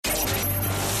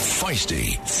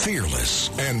Feisty, fearless,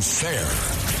 and fair.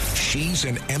 She's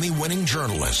an Emmy-winning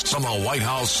journalist from the White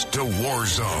House to war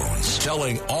zones,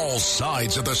 telling all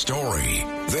sides of the story.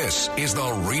 This is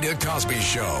The Rita Cosby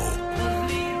Show.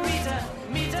 Lovely Rita,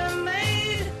 meet a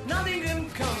maid. Nothing can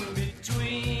come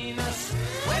between us.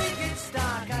 When it gets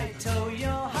dark, I tow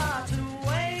your heart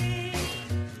away.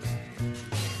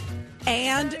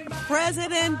 And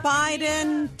President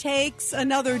Biden takes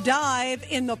another dive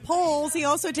in the polls. He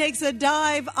also takes a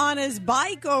dive on his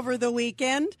bike over the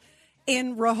weekend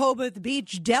in Rehoboth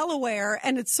Beach, Delaware,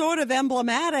 and it's sort of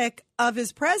emblematic of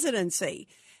his presidency.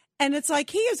 And it's like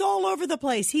he is all over the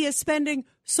place. He is spending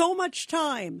so much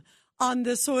time on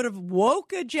this sort of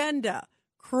woke agenda,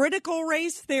 critical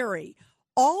race theory,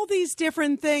 all these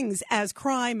different things as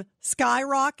crime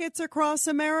skyrockets across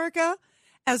America,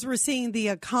 as we're seeing the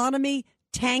economy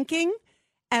tanking,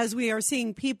 as we are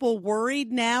seeing people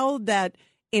worried now that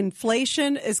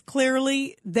inflation is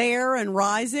clearly there and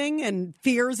rising, and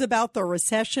fears about the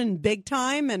recession big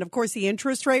time. And of course, the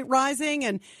interest rate rising.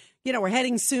 And, you know, we're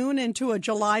heading soon into a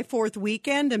July 4th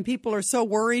weekend, and people are so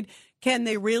worried. Can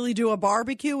they really do a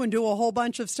barbecue and do a whole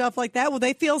bunch of stuff like that? Will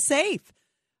they feel safe?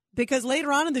 Because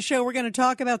later on in the show, we're going to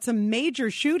talk about some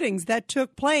major shootings that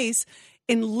took place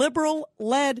in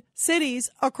liberal-led cities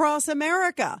across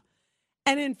America.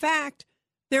 And in fact,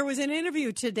 there was an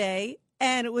interview today,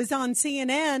 and it was on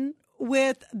CNN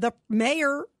with the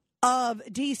mayor of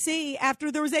D.C.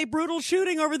 after there was a brutal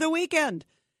shooting over the weekend.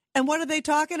 And what are they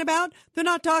talking about? They're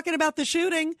not talking about the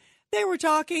shooting. They were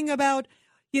talking about,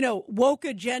 you know, woke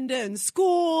agenda in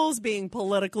schools, being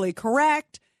politically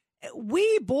correct.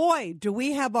 Boy, do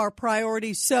we have our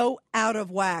priorities so out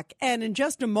of whack. And in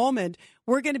just a moment,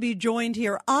 we're going to be joined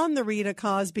here on the Rita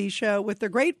Cosby Show with the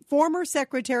great former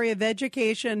Secretary of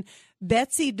Education,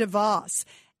 Betsy DeVos.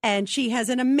 And she has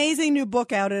an amazing new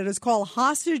book out. It is called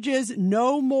Hostages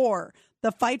No More,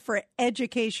 The Fight for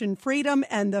Education Freedom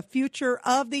and the Future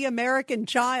of the American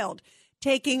Child,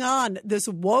 taking on this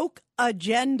woke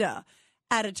agenda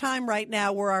at a time right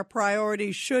now where our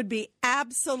priorities should be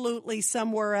absolutely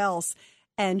somewhere else.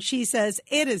 And she says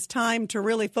it is time to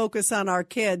really focus on our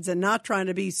kids and not trying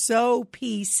to be so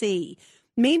PC.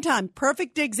 Meantime,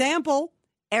 perfect example,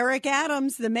 Eric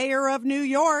Adams, the mayor of New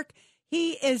York,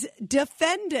 he is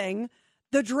defending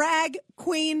the drag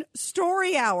queen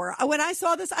story hour. When I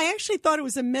saw this, I actually thought it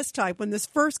was a mistype when this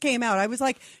first came out. I was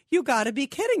like, you got to be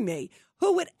kidding me.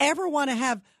 Who would ever want to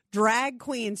have drag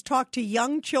queens talk to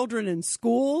young children in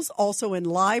schools, also in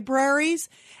libraries?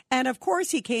 And of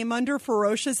course, he came under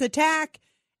ferocious attack,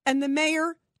 and the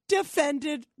mayor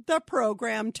defended the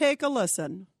program. Take a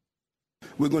listen.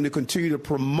 We're going to continue to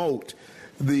promote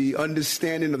the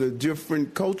understanding of the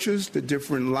different cultures, the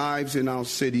different lives in our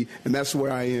city, and that's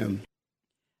where I am.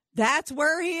 That's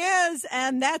where he is,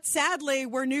 and that's sadly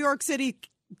where New York City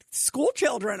school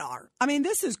children are. I mean,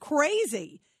 this is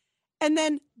crazy. And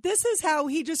then this is how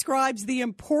he describes the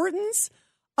importance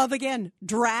of, again,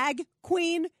 drag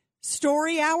queen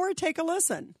story hour. Take a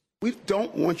listen. We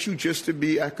don't want you just to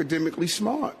be academically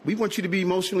smart. We want you to be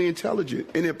emotionally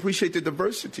intelligent and appreciate the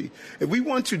diversity. If we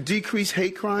want to decrease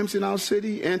hate crimes in our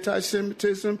city,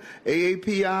 anti-Semitism,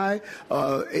 AAPI,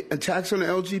 attacks on the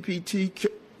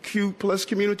LGBTQ plus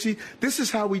community, this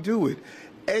is how we do it.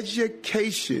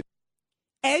 Education.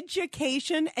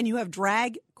 Education, and you have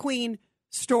drag queen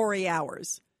story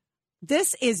hours.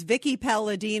 This is Vicky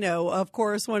Palladino, of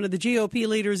course, one of the GOP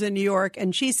leaders in New York,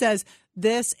 and she says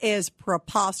this is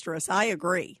preposterous. I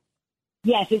agree.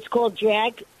 Yes, it's called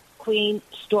Drag Queen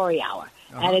Story Hour,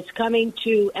 and it's coming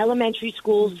to elementary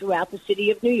schools throughout the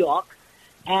city of New York.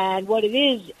 And what it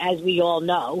is, as we all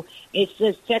know, it's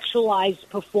a sexualized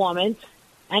performance,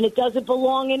 and it doesn't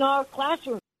belong in our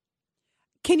classroom.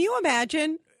 Can you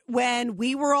imagine when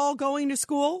we were all going to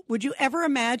school? Would you ever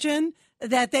imagine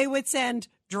that they would send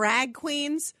drag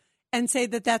queens and say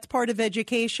that that's part of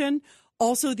education?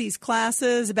 Also, these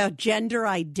classes about gender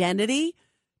identity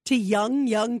to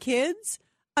young kids.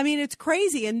 I mean, it's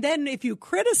crazy. And then if you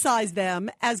criticize them,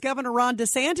 as Governor Ron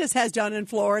DeSantis has done in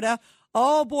Florida,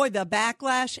 oh boy, the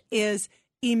backlash is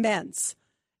immense.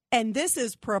 And this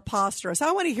is preposterous.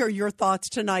 I want to hear your thoughts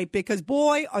tonight because,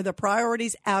 boy, are the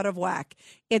priorities out of whack.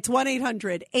 It's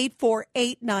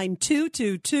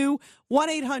 1-800-848-9222,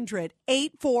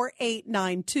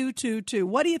 1-800-848-9222.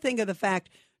 What do you think of the fact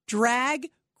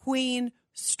Drag Queen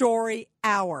Story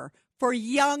Hour for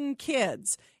young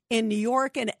kids in New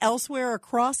York and elsewhere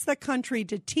across the country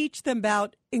to teach them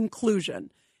about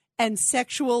inclusion and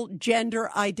sexual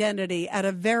gender identity at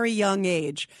a very young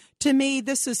age? To me,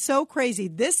 this is so crazy.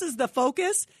 This is the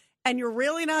focus, and you're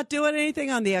really not doing anything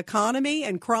on the economy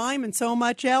and crime and so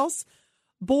much else.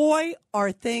 Boy,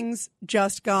 are things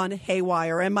just gone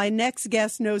haywire. And my next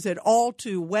guest knows it all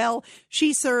too well.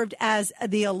 She served as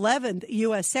the 11th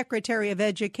U.S. Secretary of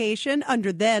Education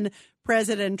under then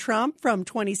President Trump from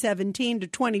 2017 to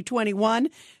 2021.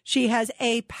 She has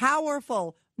a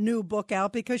powerful new book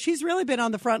out because she's really been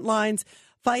on the front lines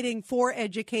fighting for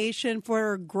education,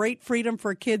 for great freedom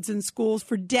for kids in schools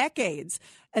for decades,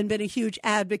 and been a huge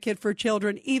advocate for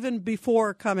children even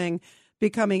before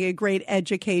becoming a great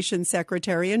education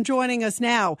secretary. And joining us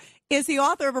now is the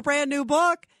author of a brand new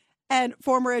book and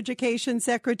former education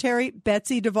secretary,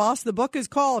 Betsy DeVos. The book is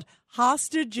called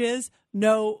Hostages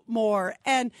No More.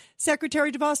 And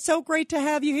Secretary DeVos, so great to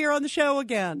have you here on the show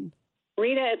again.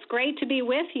 Rita, it's great to be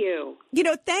with you.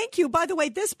 Thank you. By the way,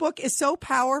 this book is so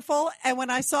powerful. And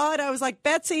when I saw it, I was like,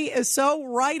 Betsy is so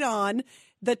right on.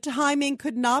 The timing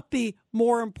could not be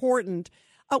more important.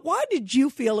 Why did you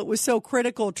feel it was so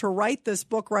critical to write this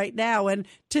book right now? And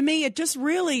to me, it just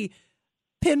really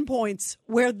pinpoints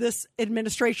where this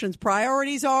administration's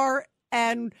priorities are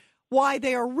and why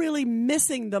they are really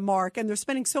missing the mark. And they're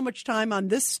spending so much time on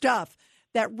this stuff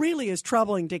that really is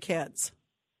troubling to kids.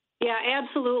 Yeah,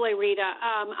 absolutely, Rita.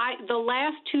 The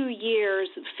last 2 years,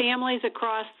 families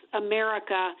across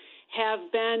America have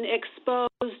been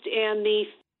exposed, and the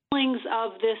feelings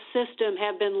of this system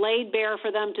have been laid bare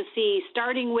for them to see,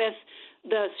 starting with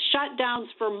the shutdowns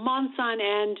for months on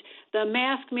end, the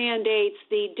mask mandates,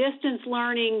 the distance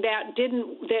learning that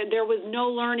there was no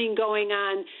learning going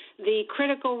on, the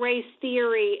critical race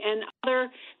theory and other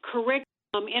curriculum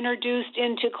introduced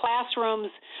into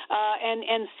classrooms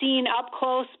and seen up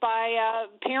close by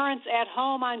parents at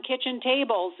home on kitchen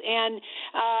tables, and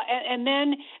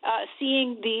then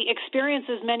seeing the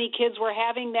experiences many kids were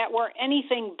having that were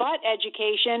anything but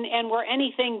education and were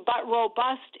anything but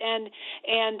robust and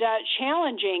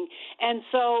challenging. And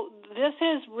so this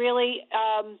has really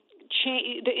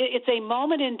it's a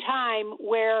moment in time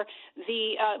where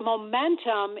the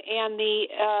momentum and the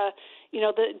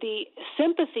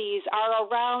sympathies are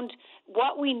around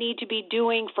what we need to be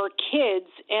doing for kids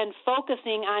and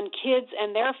focusing on kids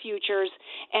and their futures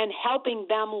and helping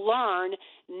them learn,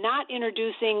 not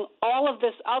introducing all of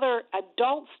this other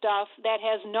adult stuff that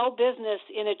has no business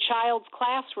in a child's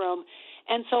classroom.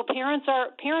 And so parents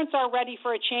are ready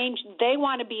for a change. They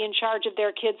want to be in charge of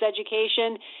their kids'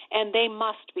 education, and they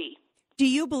must be. Do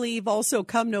you believe also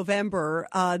come November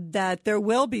that there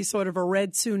will be sort of a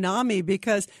red tsunami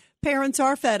because parents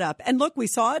are fed up? And look, we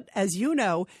saw it, as you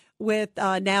know, with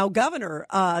now Governor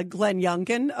Glenn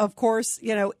Youngkin, of course,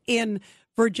 in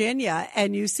Virginia,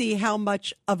 and you see how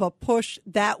much of a push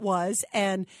that was.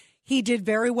 And he did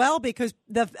very well because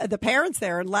the parents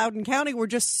there in Loudoun County were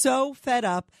just so fed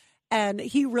up, and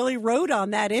he really rode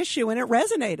on that issue, and it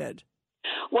resonated.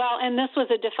 Well, and this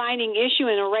was a defining issue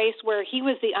in a race where he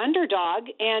was the underdog,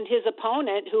 and his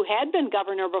opponent, who had been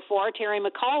governor before, Terry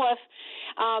McAuliffe,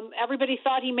 everybody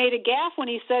thought he made a gaffe when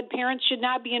he said parents should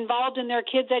not be involved in their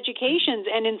kids' educations.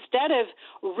 And instead of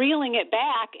reeling it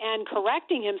back and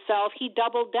correcting himself, he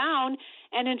doubled down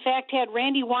and, in fact, had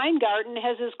Randy Weingarten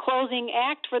as his closing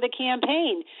act for the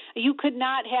campaign. You could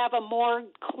not have a more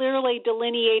clearly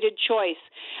delineated choice.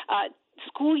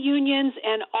 School unions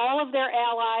and all of their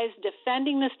allies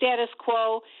defending the status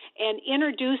quo and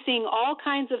introducing all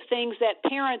kinds of things that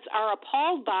parents are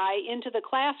appalled by into the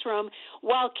classroom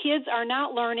while kids are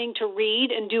not learning to read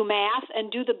and do math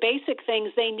and do the basic things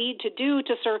they need to do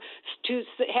to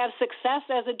have success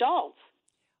as adults.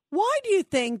 Why do you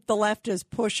think the left is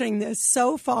pushing this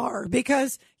so far?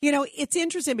 Because, it's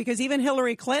interesting because even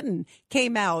Hillary Clinton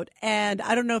came out, and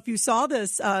I don't know if you saw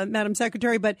this, Madam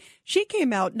Secretary, but she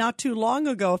came out not too long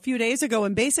ago, a few days ago,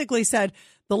 and basically said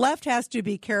the left has to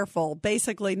be careful,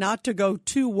 basically not to go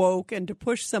too woke and to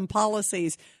push some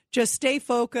policies. Just stay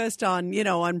focused on,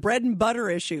 on bread and butter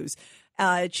issues.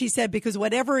 She said, because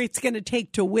whatever it's going to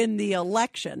take to win the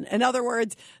election. In other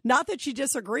words, not that she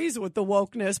disagrees with the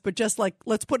wokeness, but just like,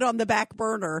 let's put it on the back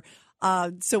burner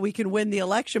so we can win the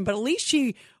election. But at least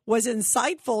she was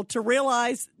insightful to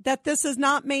realize that this is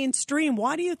not mainstream.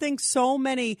 Why do you think so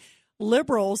many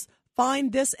liberals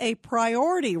find this a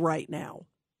priority right now?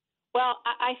 Well,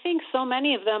 I think so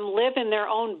many of them live in their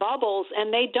own bubbles,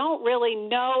 and they don't really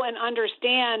know and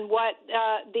understand what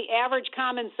the average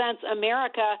common sense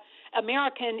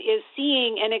American is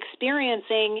seeing and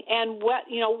experiencing, and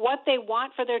what they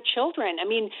want for their children. I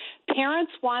mean,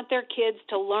 parents want their kids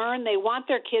to learn. They want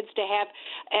their kids to have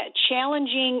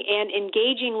challenging and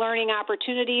engaging learning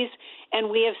opportunities. And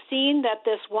we have seen that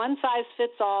this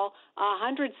one-size-fits-all,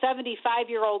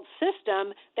 175-year-old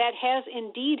system that has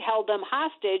indeed held them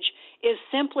hostage is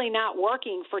simply not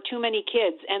working for too many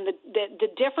kids. And the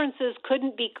differences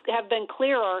couldn't have been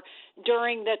clearer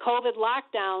during the COVID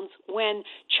lockdowns when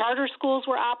charter schools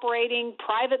were operating,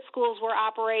 private schools were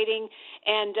operating,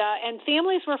 and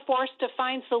families were forced to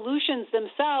find solutions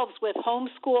themselves with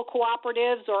homeschool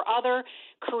cooperatives or other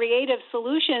creative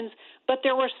solutions. But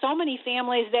there were so many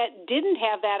families that didn't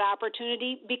have that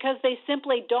opportunity because they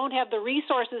simply don't have the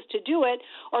resources to do it,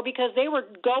 or because they were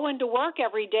going to work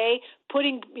every day,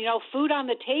 putting food on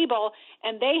the table,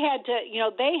 and they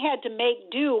had to make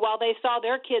do while they saw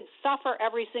their kids suffer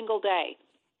every single day.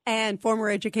 And former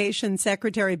Education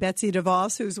Secretary Betsy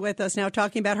DeVos, who's with us now,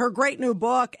 talking about her great new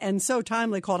book, and so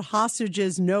timely, called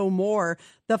Hostages No More,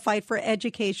 The Fight for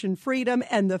Education Freedom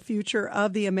and the Future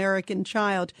of the American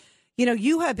Child.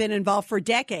 You have been involved for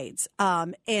decades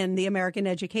in the American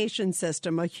education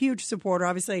system, a huge supporter,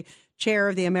 obviously chair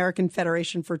of the American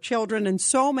Federation for Children and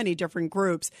so many different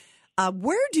groups.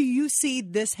 Where do you see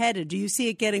this headed? Do you see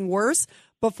it getting worse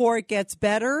before it gets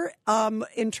better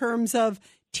in terms of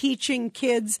teaching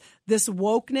kids this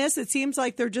wokeness? It seems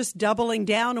like they're just doubling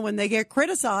down, and when they get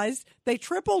criticized, they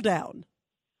triple down.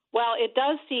 Well, it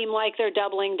does seem like they're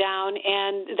doubling down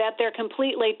and that they're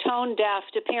completely tone deaf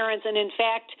to parents. And in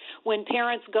fact, when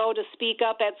parents go to speak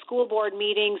up at school board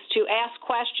meetings to ask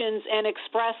questions and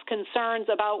express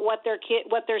concerns about what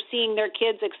they're seeing their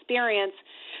kids experience,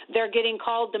 they're getting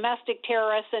called domestic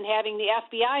terrorists and having the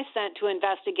FBI sent to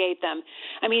investigate them.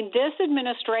 I mean, this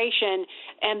administration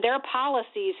and their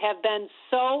policies have been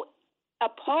so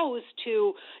opposed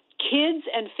to kids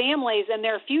and families and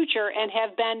their future, and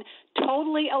have been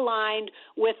totally aligned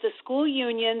with the school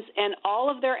unions and all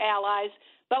of their allies.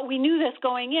 But we knew this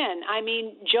going in. I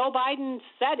mean, Joe Biden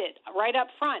said it right up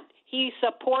front. He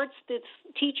supports the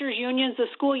teachers' unions, the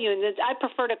school unions. I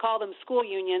prefer to call them school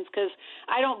unions because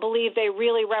I don't believe they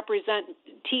really represent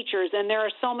teachers, and there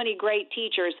are so many great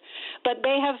teachers. But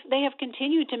they have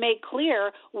continued to make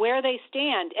clear where they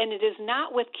stand, and it is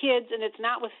not with kids and it's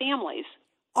not with families.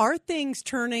 Are things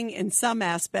turning in some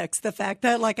aspects? The fact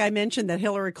that, like I mentioned, that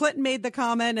Hillary Clinton made the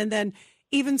comment, and then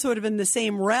even sort of in the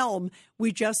same realm,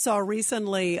 we just saw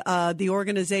recently the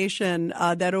organization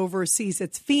that oversees,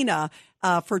 it's FINA,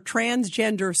 for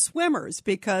transgender swimmers,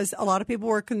 because a lot of people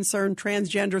were concerned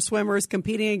transgender swimmers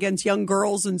competing against young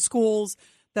girls in schools,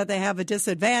 that they have a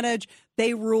disadvantage.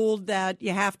 They ruled that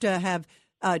you have to have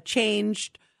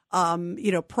changed,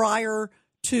 prior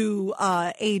to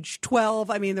age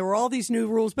 12. I mean, there were all these new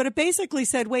rules, but it basically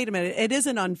said, wait a minute, it is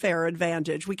an unfair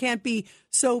advantage. We can't be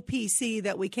so PC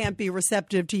that we can't be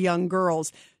receptive to young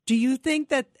girls. Do you think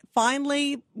that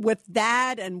finally with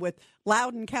that and with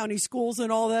Loudoun County schools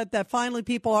and all that finally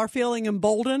people are feeling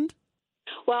emboldened?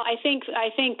 Well, I think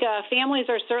families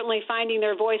are certainly finding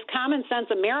their voice. Common sense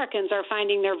Americans are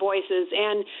finding their voices,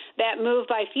 and that move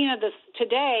by FINA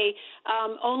today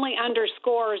only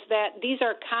underscores that these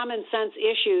are common sense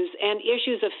issues and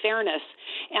issues of fairness.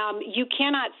 You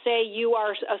cannot say you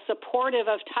are supportive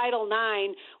of Title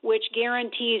IX, which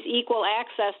guarantees equal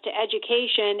access to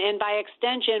education and, by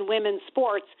extension, women's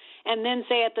sports, and then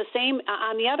say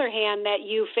on the other hand, that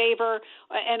you favor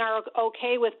and are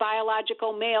okay with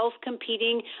biological males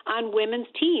competing on women's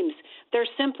teams. They're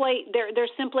simply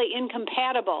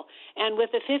incompatible. And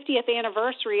with the 50th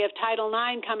anniversary of Title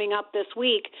IX coming up this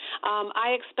week,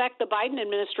 I expect the Biden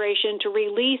administration to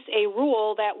release a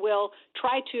rule that will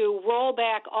try to roll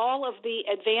back all of the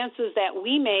advances that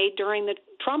we made during the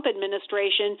Trump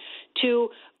administration to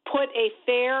put a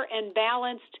fair and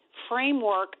balanced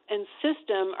framework and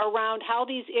system around how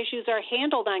these issues are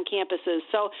handled on campuses.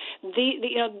 So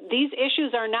these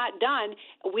issues are not done.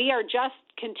 We are just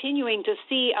continuing to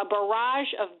see a barrage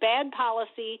of bad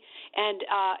policy and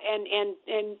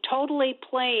totally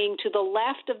playing to the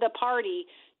left of the party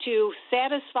to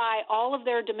satisfy all of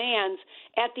their demands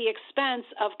at the expense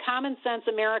of common sense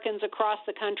Americans across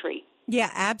the country.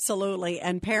 Yeah, absolutely.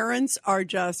 And parents are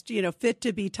just, fit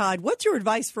to be tied. What's your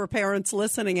advice for parents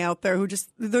listening out there who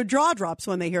their jaw drops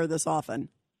when they hear this often?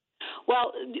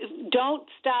 Well, don't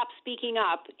stop speaking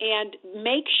up, and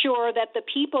make sure that the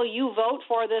people you vote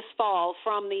for this fall,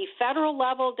 from the federal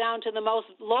level down to the most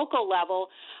local level,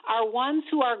 are ones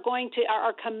who are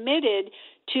committed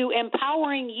to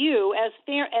empowering you as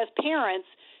parents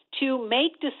to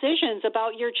make decisions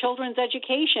about your children's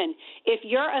education. If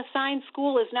your assigned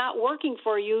school is not working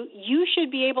for you, you should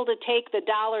be able to take the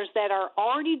dollars that are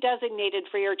already designated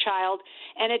for your child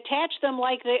and attach them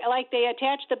like they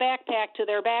attach the backpack to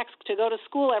their backs to go to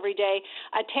school every day.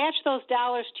 Attach those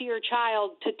dollars to your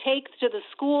child to take to the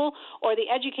school or the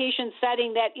education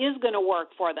setting that is going to work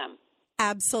for them.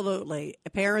 Absolutely.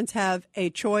 Parents have a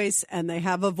choice and they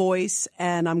have a voice,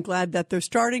 and I'm glad that they're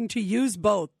starting to use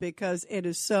both because it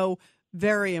is so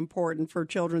very important for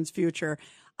children's future.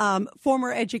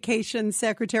 Former Education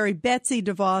Secretary Betsy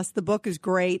DeVos, the book is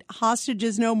great.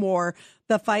 Hostages No More,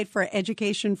 The Fight for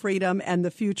Education Freedom and the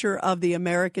Future of the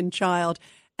American Child.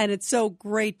 And it's so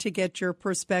great to get your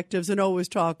perspectives and always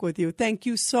talk with you. Thank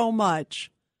you so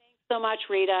much. Thanks so much,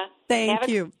 Rita. Thank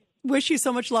you. Wish you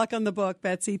so much luck on the book,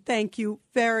 Betsy. Thank you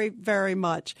very, very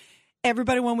much.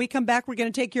 Everybody, when we come back, we're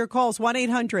going to take your calls.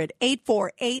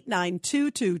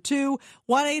 1-800-848-9222.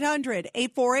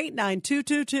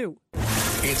 1-800-848-9222.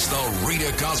 It's the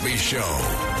Rita Cosby Show.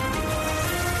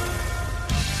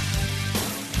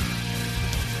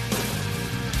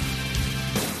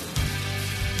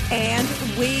 And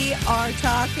we are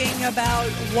talking about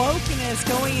wokeness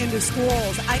going into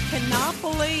schools. I cannot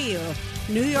believe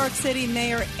New York City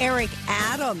Mayor Eric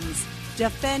Adams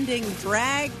defending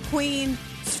Drag Queen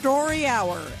Story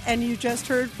Hour. And you just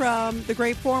heard from the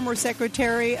great former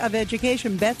Secretary of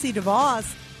Education, Betsy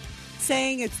DeVos,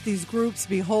 saying it's these groups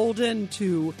beholden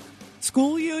to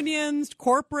school unions,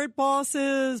 corporate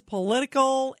bosses,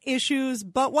 political issues.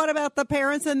 But what about the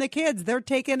parents and the kids? They're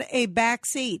taking a back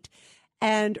seat.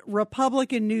 And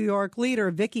Republican New York leader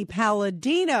Vicky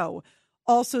Palladino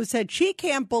also said she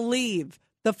can't believe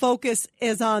the focus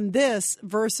is on this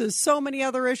versus so many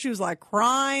other issues like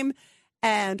crime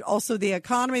and also the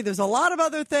economy. There's a lot of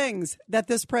other things that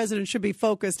this president should be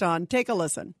focused on. Take a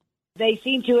listen. They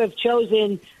seem to have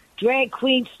chosen Drag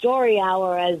Queen Story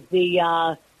Hour as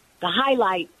the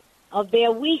highlight of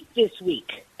their week this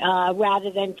week, rather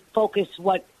than focus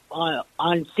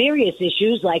on serious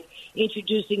issues like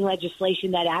introducing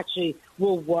legislation that actually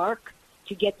will work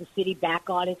to get the city back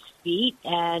on its feet.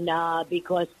 And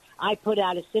because I put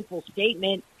out a simple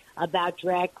statement about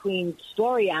Drag Queen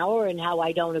Story Hour and how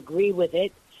I don't agree with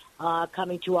it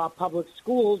coming to our public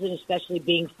schools and especially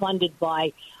being funded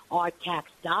by our tax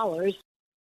dollars.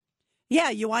 Yeah,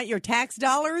 you want your tax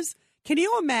dollars? Can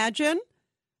you imagine?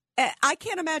 I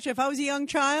can't imagine if I was a young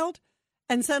child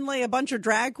and suddenly a bunch of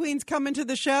drag queens come into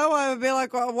the show. I would be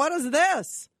like, well, what is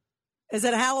this? Is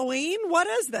it Halloween? What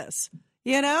is this?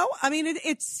 You know, I mean,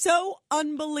 it's so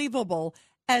unbelievable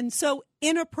and so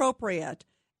inappropriate.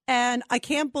 And I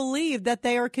can't believe that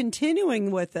they are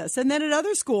continuing with this. And then at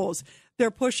other schools,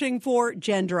 they're pushing for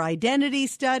gender identity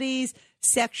studies,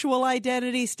 sexual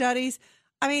identity studies.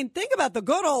 I mean, think about the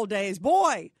good old days.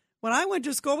 Boy, when I went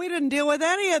to school, we didn't deal with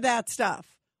any of that stuff.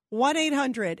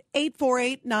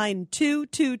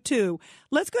 1-800-848-9222.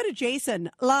 Let's go to Jason,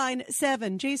 line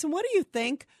 7. Jason, what do you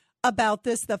think about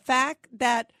this? The fact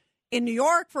that in New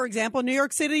York, for example, New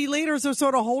York City leaders are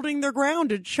sort of holding their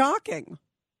ground. It's shocking.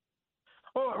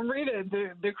 Well, Rita,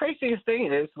 the craziest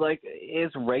thing is,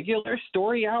 is regular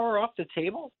story hour off the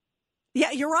table?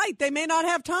 Yeah, you're right. They may not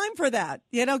have time for that.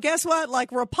 You know, guess what?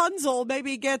 Like Rapunzel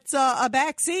maybe gets a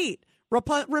back seat.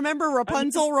 Remember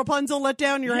Rapunzel? Rapunzel let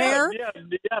down your hair? Yeah,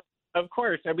 of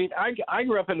course. I mean, I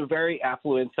grew up in a very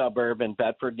affluent suburb in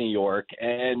Bedford, New York,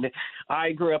 and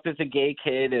I grew up as a gay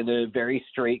kid in a very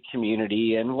straight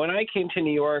community. And when I came to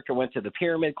New York, I went to the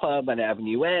Pyramid Club on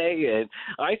Avenue A, and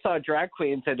I saw drag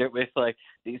queens, and it was like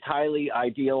these highly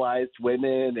idealized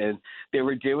women, and they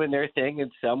were doing their thing,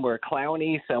 and some were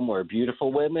clowny, some were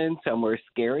beautiful women, some were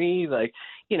scary. Like,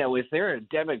 you know, is there a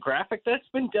demographic that's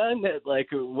been done that, like,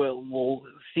 we'll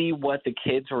see what the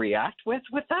kids react with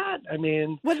that? I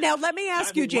mean, well, now let me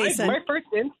ask you, Jason. My first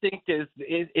instinct is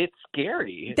it's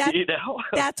scary. You know,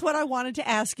 that's what I wanted to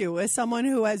ask you, as someone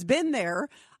who has been there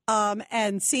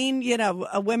and seen, you know,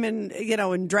 women, you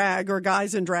know, in drag or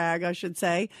guys in drag, I should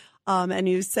say. And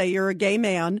you say you're a gay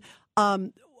man.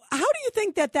 How do you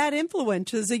think that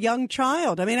influences a young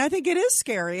child? I mean, I think it is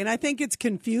scary, and I think it's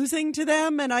confusing to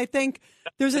them, and I think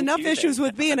there's enough issues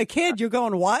with being a kid. You're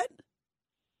going, what?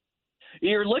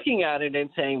 You're looking at it and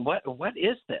saying, what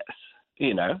is this?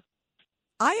 You know?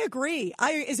 I agree.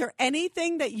 Is there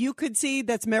anything that you could see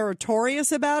that's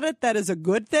meritorious about it, that is a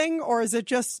good thing, or is it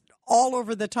just all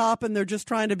over the top and they're just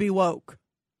trying to be woke?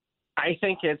 I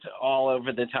think it's all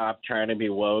over the top trying to be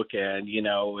woke and, you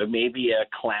know, maybe a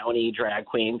clowny drag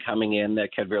queen coming in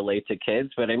that could relate to kids.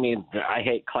 But, I mean, I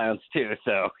hate clowns, too.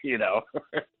 So, you know.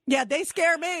 Yeah, they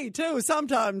scare me, too,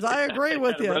 sometimes. I agree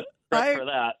with you. for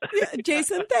that. Yeah,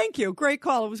 Jason, thank you. Great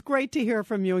call. It was great to hear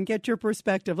from you and get your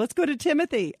perspective. Let's go to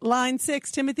Timothy, line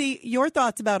 6. Timothy, your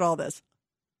thoughts about all this?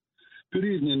 Good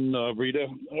evening, Rita.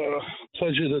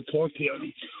 Pleasure to talk to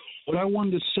you. What I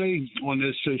wanted to say on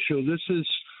this issue, this is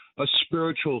a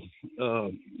spiritual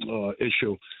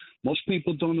issue. Most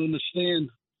people don't understand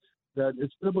that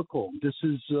it's biblical. This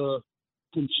is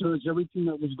concerns everything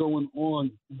that was going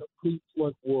on in the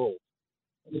pre-flood world.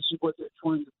 And this is what they're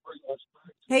trying to bring us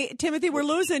back to. Hey, Timothy, we're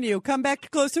losing you. Come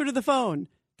back closer to the phone.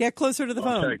 Get closer to the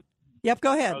phone. Yep,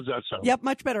 go ahead. How's that sound? Yep,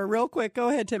 much better. Real quick. Go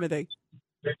ahead, Timothy.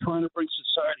 They're trying to bring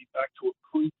society back to a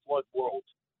pre-flood world.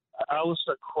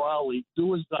 Alistair Crowley,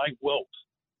 do as thy wilt.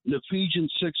 In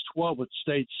Ephesians 6:12, it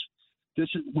states, "This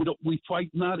is we fight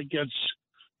not against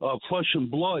flesh and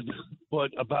blood,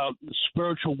 but about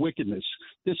spiritual wickedness."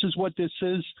 This is what this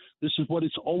is. This is what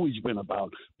it's always been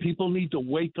about. People need to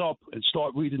wake up and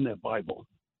start reading their Bible.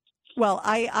 Well,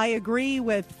 I agree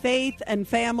with faith and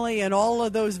family and all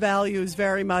of those values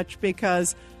very much,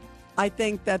 because I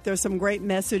think that there's some great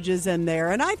messages in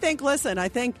there. And I think,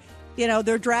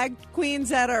 they're drag queens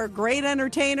that are great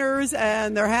entertainers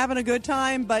and they're having a good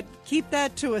time, but keep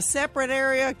that to a separate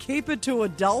area. Keep it to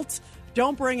adults.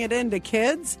 Don't bring it into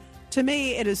kids. To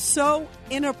me, it is so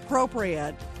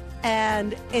inappropriate.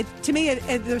 And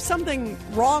there's something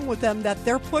wrong with them that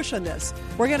they're pushing this.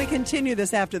 We're going to continue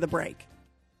this after the break.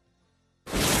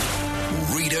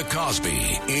 Rita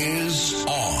Cosby is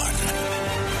on.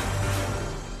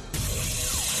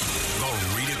 The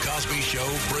Rita Cosby Show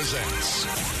presents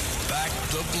Back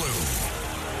the Blue.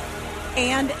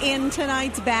 And in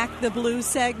tonight's Back the Blue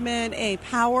segment, a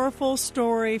powerful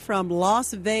story from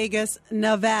Las Vegas,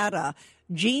 Nevada.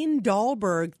 Gene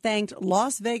Dahlberg thanked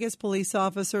Las Vegas police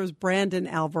officers Brandon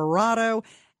Alvarado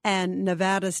and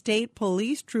Nevada State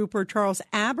Police Trooper Charles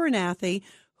Abernathy,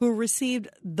 who received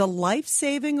the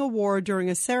life-saving award during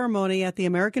a ceremony at the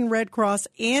American Red Cross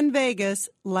in Vegas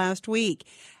last week.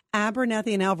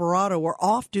 Abernathy and Alvarado were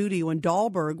off duty when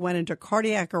Dahlberg went into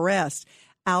cardiac arrest.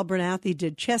 Abernathy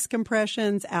did chest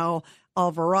compressions.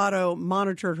 Alvarado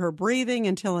monitored her breathing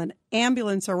until an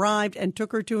ambulance arrived and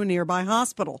took her to a nearby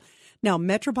hospital. Now,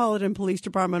 Metropolitan Police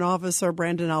Department officer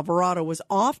Brandon Alvarado was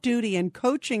off duty and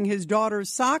coaching his daughter's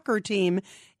soccer team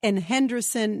in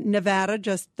Henderson, Nevada,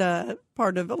 just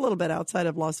part of a little bit outside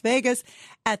of Las Vegas.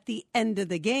 At the end of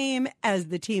the game, as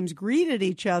the teams greeted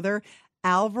each other,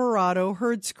 Alvarado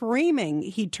heard screaming.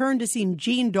 He turned to see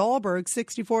Gene Dahlberg,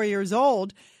 64 years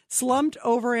old, slumped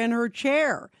over in her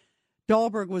chair.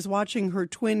 Dahlberg was watching her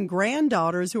twin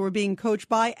granddaughters who were being coached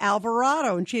by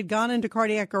Alvarado, and she had gone into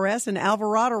cardiac arrest, and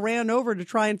Alvarado ran over to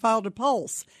try and find a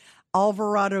pulse.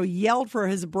 Alvarado yelled for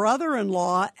his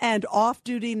brother-in-law and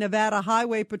off-duty Nevada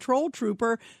Highway Patrol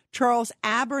Trooper Charles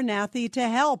Abernathy to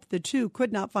help. The two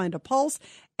could not find a pulse,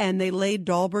 and they laid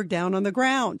Dahlberg down on the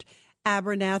ground.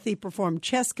 Abernathy performed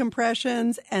chest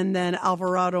compressions, and then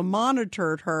Alvarado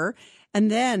monitored her. And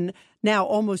then, now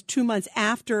almost 2 months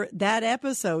after that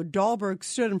episode, Dahlberg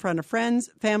stood in front of friends,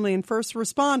 family, and first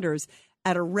responders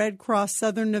at a Red Cross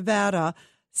Southern Nevada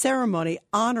ceremony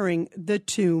honoring the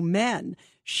two men.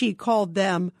 She called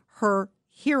them her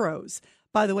heroes.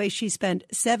 By the way, she spent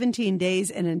 17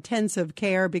 days in intensive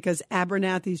care because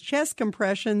Abernathy's chest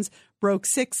compressions broke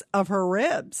 6 of her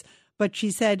ribs. But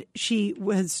she said she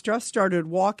has just started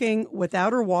walking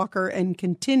without her walker and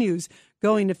continues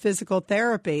going to physical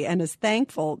therapy and is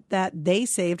thankful that they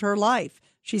saved her life.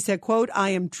 She said, quote,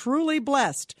 "I am truly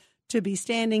blessed to be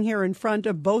standing here in front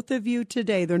of both of you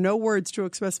today. There are no words to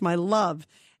express my love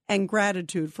and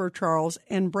gratitude for Charles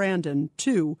and Brandon,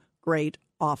 two great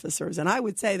officers." And I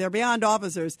would say they're beyond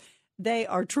officers. They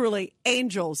are truly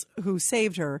angels who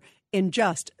saved her in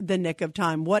just the nick of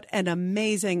time. What an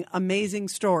amazing, amazing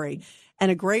story,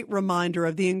 and a great reminder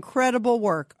of the incredible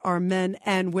work our men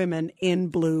and women in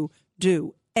blue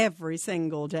do every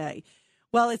single day.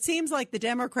 Well, it seems like the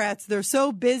Democrats, they're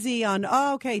so busy on,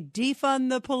 defund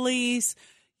the police,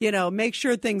 make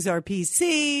sure things are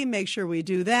PC, make sure we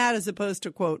do that, as opposed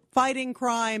to, quote, fighting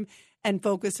crime, and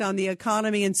focus on the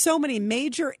economy and so many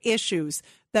major issues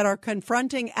that are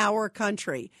confronting our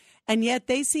country. And yet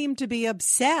they seem to be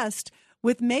obsessed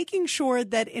with making sure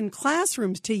that in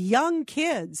classrooms to young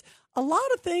kids, a lot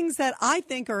of things that I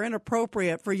think are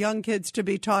inappropriate for young kids to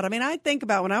be taught. I mean, I think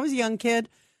about when I was a young kid,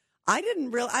 we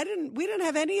didn't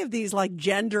have any of these like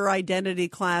gender identity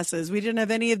classes. We didn't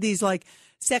have any of these like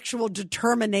sexual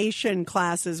determination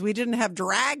classes. We didn't have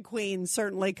drag queens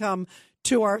certainly come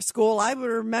to our school. I would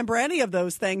remember any of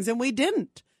those things, and we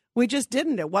didn't. We just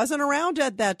didn't. It wasn't around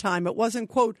at that time. It wasn't,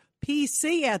 quote,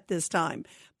 PC at this time.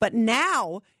 But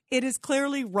now it is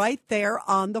clearly right there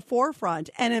on the forefront.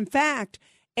 And in fact,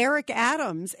 Eric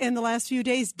Adams in the last few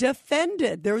days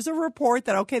defended. There was a report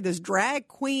that, okay, this drag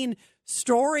queen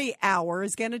story hour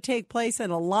is going to take place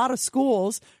in a lot of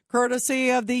schools, courtesy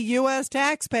of the U.S.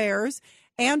 taxpayers,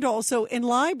 and also in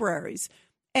libraries.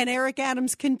 And Eric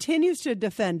Adams continues to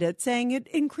defend it, saying it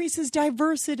increases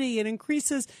diversity, it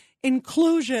increases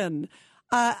inclusion.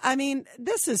 I mean,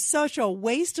 this is such a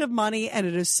waste of money, and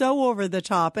it is so over the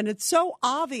top, and it's so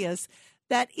obvious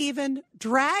that even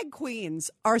drag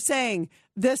queens are saying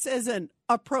this isn't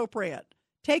appropriate.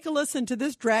 Take a listen to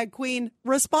this drag queen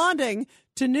responding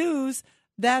to news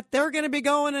that they're going to be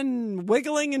going and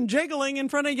wiggling and jiggling in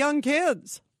front of young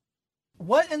kids.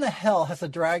 What in the hell has a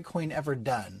drag queen ever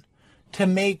done to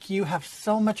make you have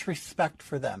so much respect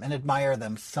for them and admire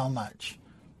them so much,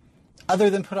 other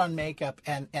than put on makeup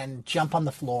and jump on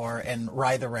the floor and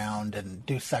writhe around and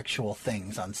do sexual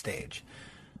things on stage?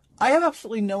 I have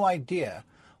absolutely no idea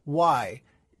why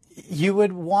you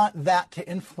would want that to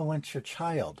influence your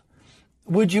child.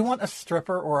 Would you want a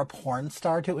stripper or a porn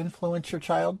star to influence your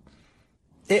child?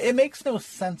 It makes no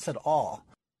sense at all.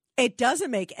 It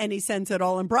doesn't make any sense at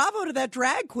all. And bravo to that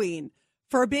drag queen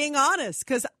for being honest,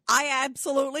 because I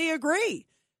absolutely agree.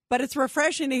 But it's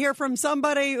refreshing to hear from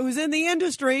somebody who's in the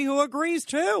industry who agrees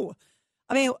too.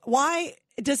 I mean, why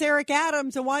does Eric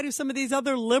Adams and why do some of these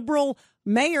other liberal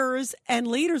mayors and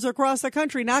leaders across the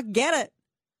country not get it?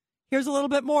 Here's a little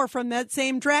bit more from that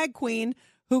same drag queen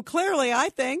who clearly, I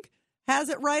think, has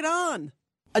it right on.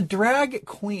 A drag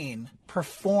queen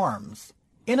performs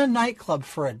in a nightclub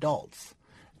for adults.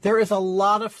 There is a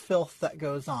lot of filth that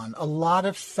goes on, a lot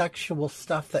of sexual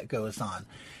stuff that goes on.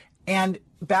 And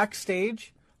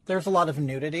backstage, there's a lot of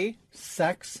nudity,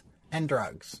 sex, and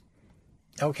drugs.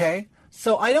 Okay?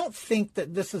 So I don't think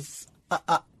that this is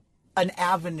an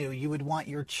avenue you would want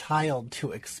your child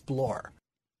to explore.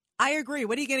 I agree.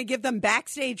 What are you going to give them,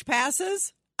 backstage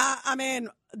passes? I mean,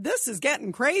 this is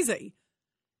getting crazy.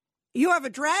 You have a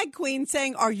drag queen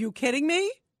saying, are you kidding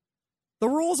me? The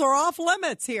rules are off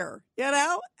limits here, you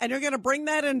know? And you're going to bring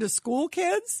that into school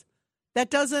kids?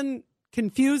 That doesn't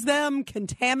confuse them,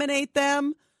 contaminate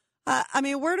them? I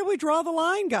mean, where do we draw the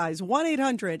line, guys?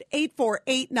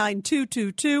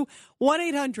 1-800-848-9222,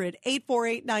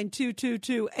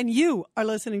 1-800-848-9222. And you are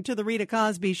listening to The Rita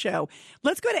Cosby Show.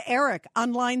 Let's go to Eric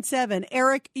on line 7.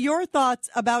 Eric, your thoughts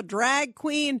about drag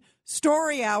queen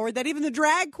story hour that even the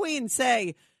drag queens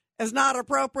say is not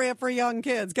appropriate for young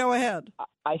kids. Go ahead.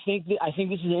 I think this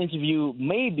is an interview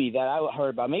maybe that I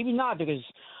heard about, maybe not, because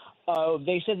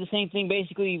they said the same thing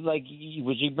basically. Like,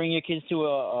 would you bring your kids to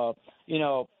a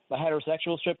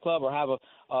heterosexual strip club or have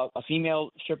a female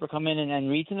stripper come in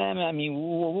and read to them? I mean,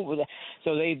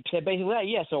 so they said basically that.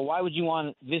 Yeah. So why would you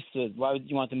want why would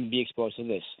you want them to be exposed to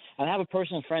this? And I have a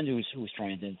personal friend who's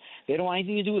trans, and they don't want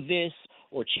anything to do with this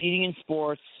or cheating in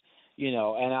sports. And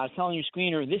I was telling your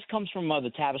screener, this comes from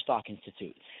the Tavistock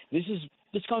Institute. This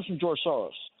comes from George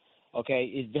Soros. Okay,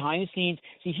 it's behind the scenes.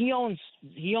 See, he owns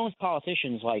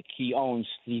politicians like he owns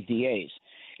these DAs.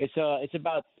 It's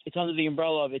under the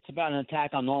umbrella of, it's about an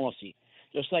attack on normalcy.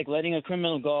 Just like letting a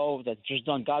criminal go that's just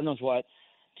done God knows what,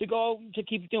 to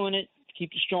keep doing it,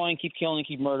 keep destroying, keep killing,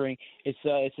 keep murdering. It's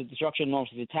a destruction of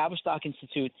normalcy. The Tavistock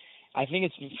Institute, I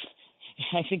think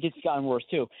it's gotten worse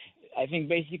too. I think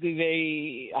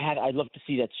basically I'd love to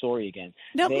see that story again.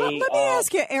 Now, let me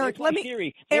ask you, Eric.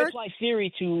 They apply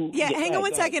theory to. Yeah, hang on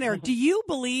one second, Eric. Do you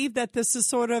believe that this is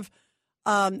sort of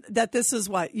that this is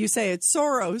what you say? It's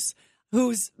Soros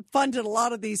who's funded a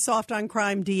lot of these soft on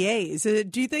crime DAs.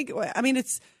 Do you think? I mean,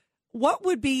 what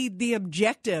would be the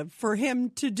objective for him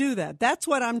to do that? That's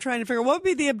what I'm trying to figure. What would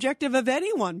be the objective of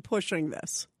anyone pushing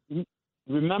this?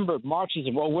 Remember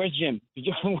Marxism. Well, where's Jim?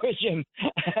 Where's Jim?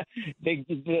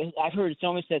 I've heard it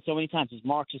said so many times. It's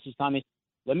Marxist, it's communist.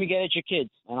 Let me get at your kids,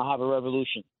 and I'll have a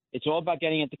revolution. It's all about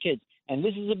getting at the kids, and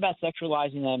this is about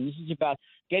sexualizing them. This is about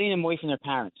getting them away from their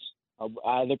parents'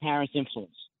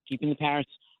 influence, keeping the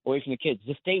parents away from the kids.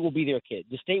 The state will be their kid.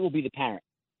 The state will be the parent,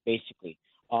 basically.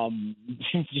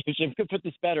 Jim could put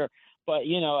this better, but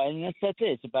and that's it.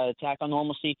 It's about attack on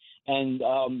normalcy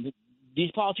and.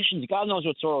 These politicians, God knows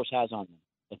what Soros has on them,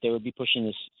 that they would be pushing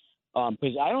this.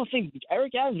 Because I don't think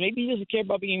Eric Adams, maybe he doesn't care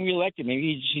about being reelected.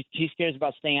 Maybe he cares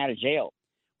about staying out of jail.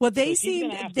 Well, they seem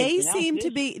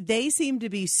to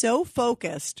be so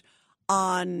focused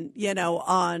on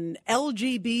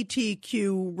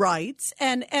LGBTQ rights,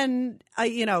 and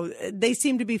they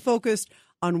seem to be focused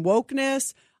on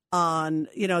wokeness, on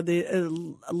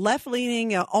the left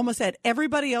leaning, almost at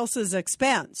everybody else's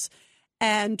expense.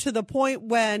 And to the point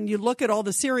when you look at all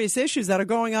the serious issues that are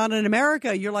going on in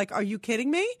America, you're like, are you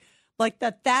kidding me? Like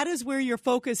that is where your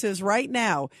focus is right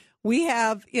now. We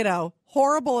have,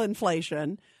 horrible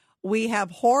inflation. We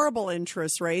have horrible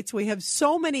interest rates. We have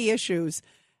so many issues.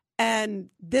 And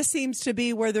this seems to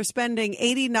be where they're spending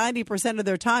 80, 90% of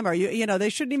their time. They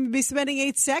shouldn't even be spending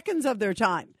 8 seconds of their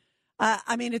time.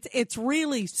 It's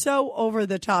really so over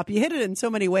the top. You hit it in so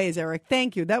many ways, Eric.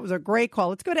 Thank you. That was a great call.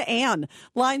 Let's go to Ann,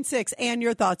 line 6. Ann,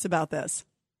 your thoughts about this?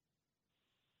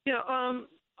 Yeah,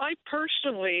 I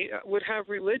personally would have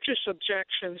religious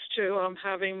objections to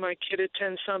having my kid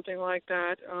attend something like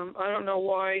that. I don't know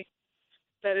why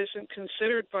that isn't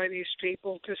considered by these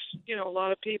people, because, a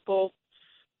lot of people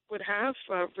would have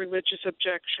religious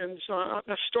objections,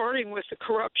 starting with the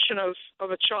corruption of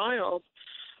a child.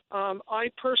 I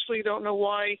personally don't know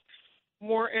why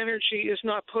more energy is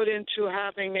not put into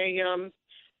having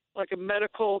a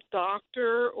medical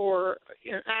doctor or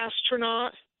an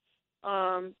astronaut,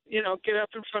 get up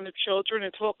in front of children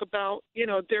and talk about,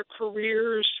 their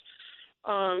careers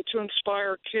to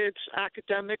inspire kids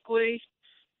academically.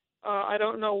 I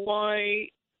don't know why,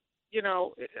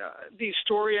 these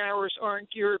story hours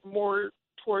aren't geared more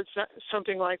towards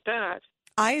something like that.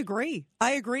 I agree.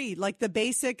 Like the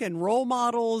basic and role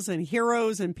models and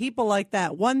heroes and people like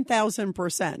that,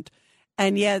 1,000%.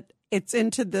 And yet it's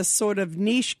into this sort of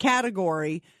niche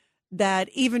category that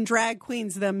even drag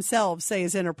queens themselves say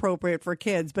is inappropriate for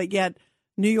kids. But yet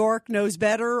New York knows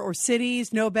better, or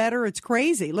cities know better. It's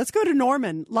crazy. Let's go to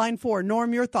Norman, line 4.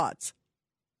 Norm, your thoughts.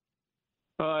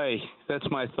 Hi, that's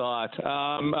my thought.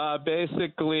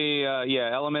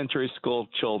 Elementary school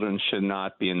children should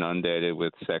not be inundated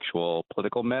with sexual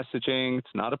political messaging.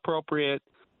 It's not appropriate.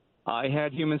 I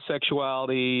had human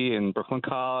sexuality in Brooklyn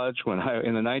College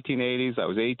in the 1980s. I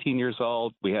was 18 years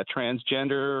old. We had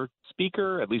transgender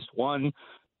speaker, at least one.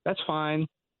 That's fine.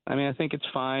 I think it's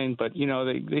fine, but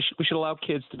we should allow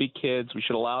kids to be kids. We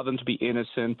should allow them to be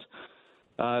innocent.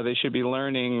 They should be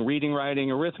learning reading,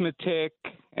 writing, arithmetic,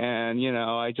 and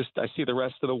I see the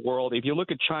rest of the world. If you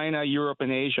look at China, Europe,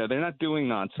 and Asia, they're not doing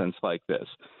nonsense like this,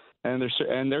 and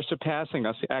they're surpassing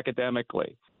us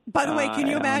academically. By the way, can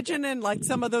you imagine in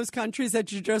some of those countries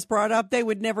that you just brought up, they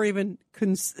would never even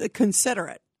consider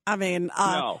it?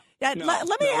 No. Let me ask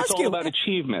you. It's all about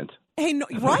achievement. Hey, no,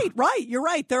 right. You're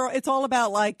right. It's all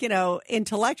about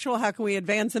intellectual. How can we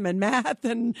advance them in math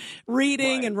and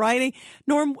reading and writing?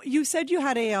 Norm, you said you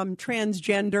had a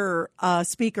transgender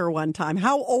speaker one time.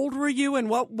 How old were you, and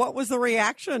what was the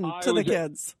reaction to the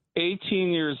kids?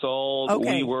 18 years old.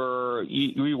 Okay. We were,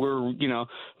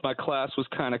 my class was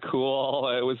kind of cool.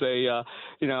 It was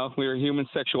we were human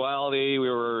sexuality. We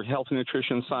were health and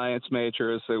nutrition science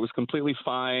majors. It was completely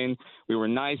fine. We were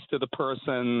nice to the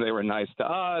person. They were nice to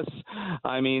us.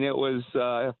 It was,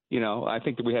 I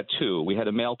think that we had two. We had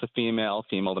a male to female,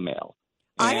 female to male.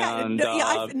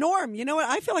 Norm, you know what?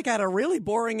 I feel like I had a really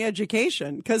boring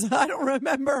education because I don't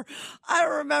remember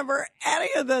any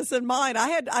of this in mine.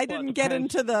 I didn't get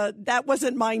into that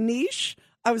wasn't my niche.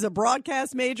 I was a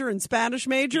broadcast major and Spanish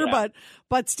major,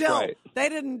 but still, they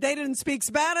didn't speak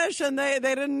Spanish, and they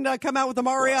didn't come out with a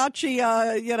mariachi,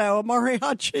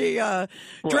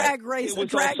 drag race,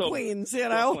 drag queens,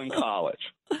 Brooklyn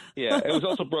College. Yeah, it was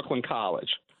also Brooklyn College,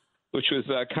 which was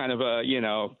kind of a,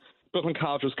 Brooklyn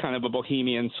College was kind of a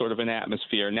bohemian sort of an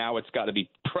atmosphere. Now it's got to be,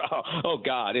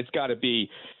 it's got to be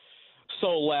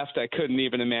so left I couldn't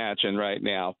even imagine right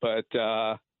now. But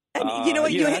and you know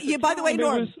what? By the way,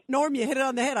 Norm, you hit it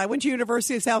on the head. I went to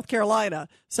University of South Carolina,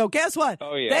 so guess what?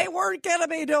 Oh, yeah. They weren't going to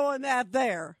be doing that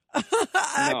there.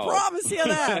 I promise you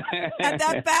that. And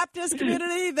that Baptist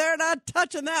community, they're not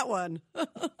touching that one.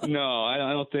 No, I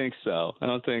don't think so.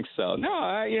 No,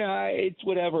 it's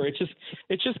whatever. It's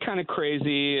just kind of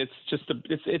crazy. It's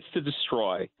to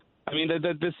destroy.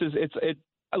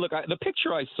 Look, the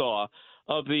picture I saw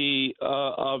of the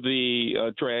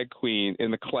drag queen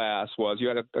in the class was you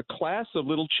had a class of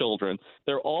little children.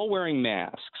 They're all wearing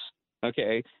masks.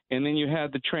 Okay, and then you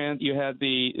had the tranny,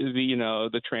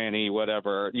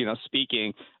 whatever,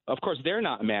 speaking. Of course, they're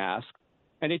not masked,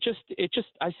 and it just.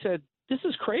 I said, this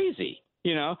is crazy.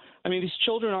 These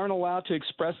children aren't allowed to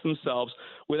express themselves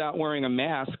without wearing a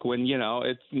mask. When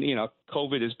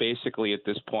COVID is basically at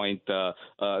this point the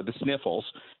sniffles,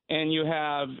 and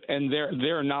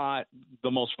they're not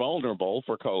the most vulnerable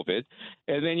for COVID,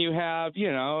 and then you have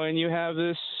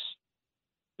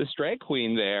this drag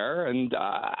queen there, and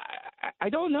I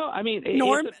don't know.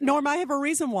 Norm, I have a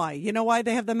reason why. You know why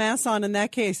they have the mask on in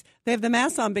that case? They have the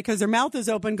mask on because their mouth is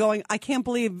open going, I can't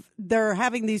believe they're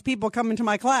having these people come into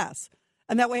my class.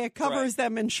 And that way it covers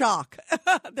them in shock.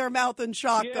 Their mouth in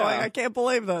shock going, I can't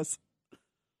believe this.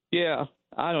 Yeah,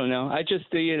 I don't know. I just,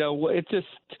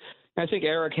 I think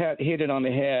Eric hit it on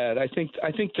the head. I think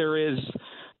there is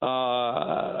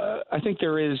I think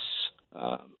there is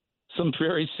some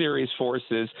very serious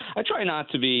forces. I try not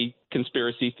to be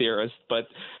conspiracy theorist, but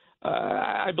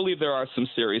I believe there are some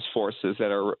serious forces that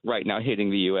are right now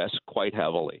hitting the U.S. quite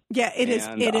heavily. Yeah, it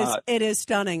is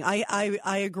stunning.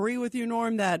 I agree with you,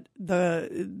 Norm, that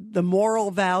the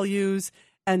moral values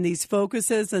and these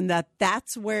focuses, and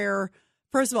that's where,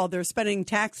 first of all, they're spending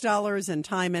tax dollars and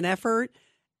time and effort.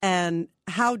 And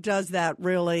how does that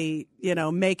really,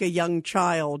 make a young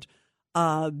child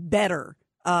better?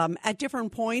 At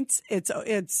different points,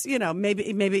 it's maybe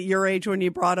at your age when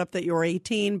you brought up that you're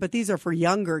 18, but these are for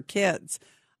younger kids.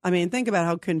 I mean, think about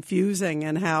how confusing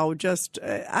and how just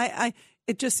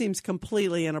it just seems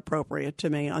completely inappropriate to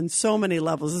me on so many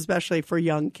levels, especially for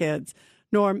young kids.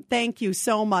 Norm, thank you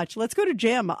so much. Let's go to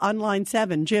Jim on line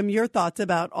 7. Jim, your thoughts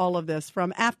about all of this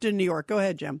from Afton, New York. Go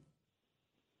ahead, Jim.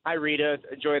 Hi, Rita.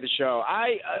 Enjoy the show.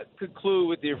 I conclude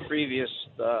with your previous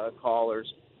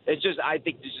callers. It's just, I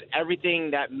think just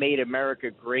everything that made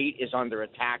America great is under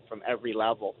attack from every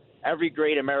level. Every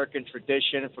great American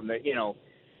tradition from the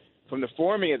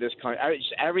forming of this country,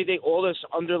 just everything, all this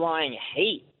underlying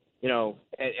hate,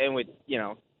 and with,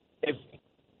 if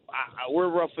we're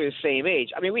roughly the same age.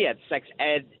 I mean, we had sex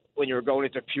ed when you were going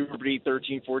into puberty,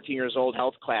 13, 14 years old,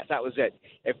 health class. That was it.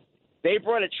 If they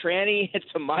brought a tranny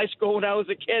into my school when I was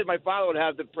a kid, my father would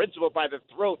have the principal by the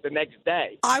throat the next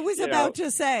day. I was about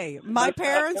to say, my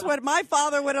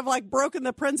father would have broken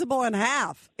the principal in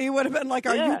half. He would have been like,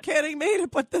 are you kidding me to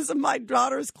put this in my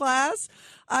daughter's class?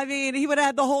 I mean, he would have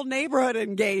had the whole neighborhood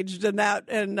engaged in that,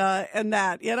 and that,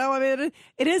 I mean,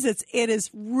 it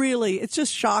is really, it's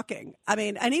just shocking. I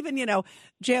mean, and even,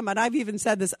 Jim, and I've even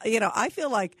said this, I feel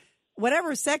like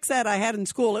whatever sex ed I had in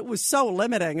school, it was so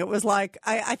limiting. It was like,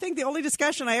 I think the only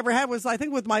discussion I ever had was, I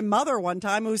think, with my mother one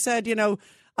time, who said,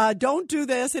 don't do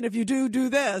this. And if you do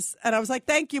this. And I was like,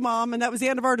 thank you, Mom. And that was the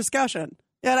end of our discussion,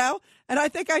 and I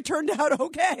think I turned out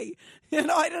okay.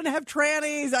 I didn't have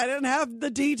trannies. I didn't have the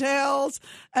details.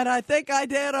 And I think I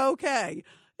did okay,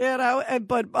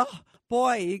 but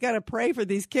boy, you got to pray for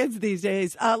these kids these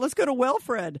days. Let's go to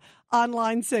Wilfred on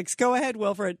line 6. Go ahead,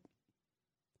 Wilfred.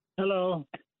 Hello.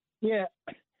 Yeah,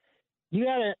 you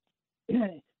got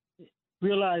to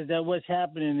realize that what's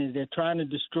happening is they're trying to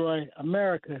destroy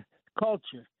America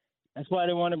culture. That's why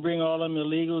they want to bring all them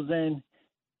illegals in.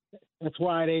 That's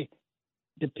why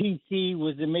the PC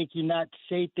was to make you not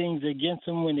say things against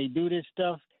them when they do this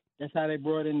stuff. That's how they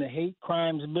brought in the hate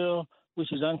crimes bill,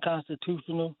 which is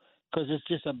unconstitutional because it's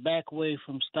just a back way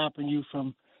from stopping you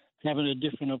from having a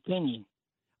different opinion.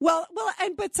 Well,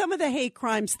 but some of the hate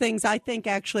crimes things I think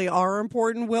actually are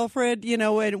important, Wilfred,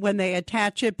 when they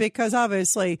attach it, because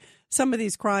obviously some of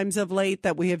these crimes of late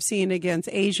that we have seen against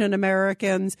Asian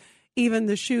Americans, even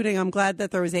the shooting, I'm glad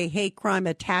that there was a hate crime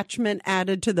attachment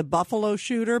added to the Buffalo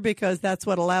shooter, because that's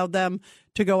what allowed them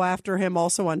to go after him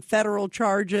also on federal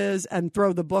charges and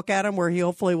throw the book at him, where he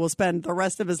hopefully will spend the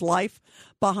rest of his life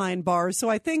behind bars. So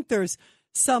I think there's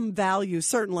some value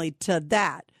certainly to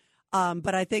that.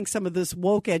 But I think some of this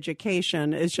woke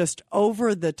education is just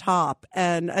over the top.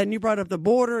 And you brought up the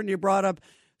border, and you brought up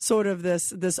sort of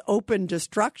this open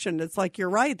destruction. It's like, you're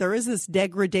right. There is this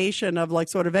degradation of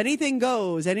sort of anything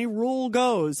goes, any rule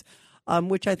goes,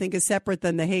 which I think is separate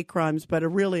than the hate crimes, but a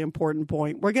really important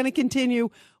point. We're going to continue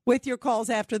with your calls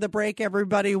after the break,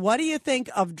 everybody. What do you think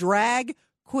of Drag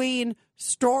Queen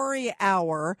Story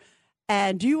Hour?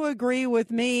 And do you agree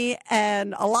with me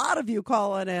and a lot of you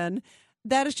calling in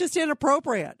that it's just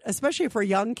inappropriate, especially for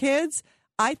young kids?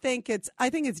 I think it's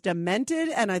demented,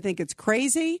 and I think it's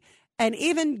crazy. And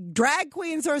even drag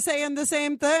queens are saying the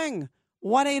same thing.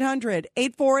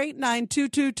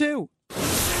 1-800-848-9222.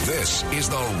 This is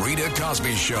the Rita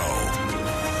Cosby Show.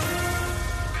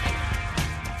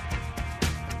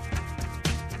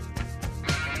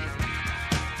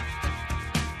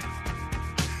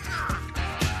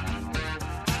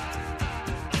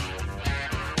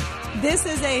 This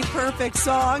is a perfect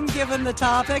song, given the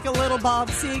topic, a little Bob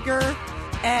Seger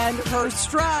and her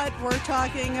strut. We're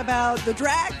talking about the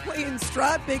drag queen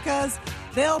strut, because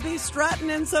they'll be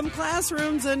strutting in some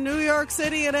classrooms in New York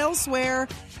City and elsewhere.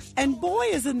 And boy,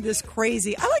 isn't this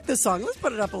crazy. I like this song. Let's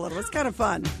put it up a little. It's kind of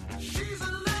fun.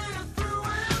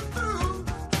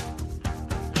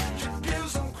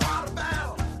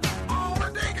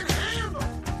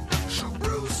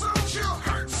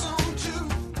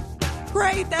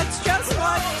 Great, that's just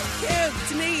what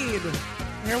kids need.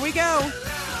 Here we go.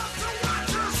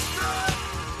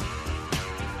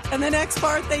 And the next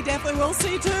part they definitely will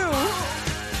see too.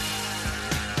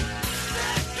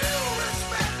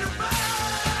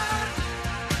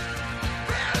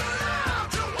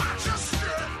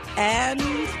 And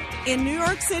In New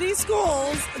York City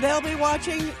schools, they'll be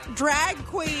watching drag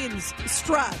queens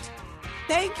strut.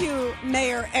 Thank you,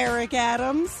 Mayor Eric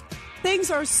Adams. Things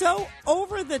are so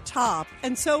over the top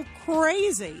and so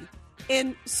crazy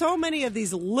in so many of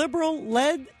these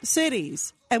liberal-led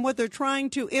cities, and what they're trying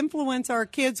to influence our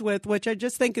kids with, which I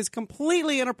just think is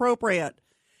completely inappropriate,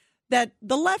 that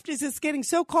the left is just getting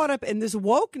so caught up in this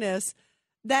wokeness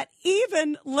that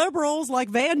even liberals like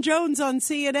Van Jones on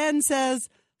CNN says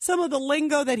some of the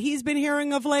lingo that he's been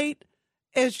hearing of late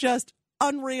is just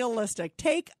unrealistic.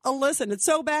 Take a listen. It's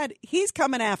so bad, he's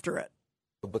coming after it.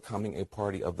 Becoming a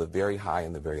party of the very high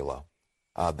and the very low.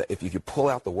 If you pull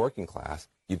out the working class,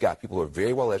 you've got people who are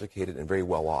very well educated and very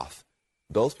well off.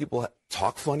 Those people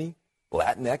talk funny.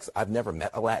 Latinx, I've never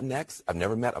met a Latinx. I've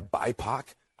never met a BIPOC.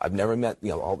 I've never met,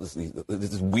 all this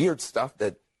weird stuff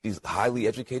that these highly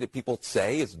educated people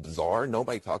say is bizarre.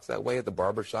 Nobody talks that way at the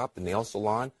barbershop, the nail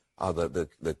salon, the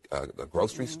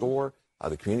grocery store,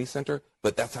 the community center.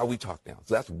 But that's how we talk now.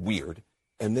 So that's weird.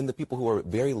 And then the people who are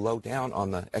very low down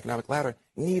on the economic ladder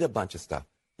need a bunch of stuff.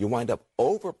 You wind up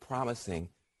over-promising,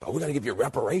 we're going to give you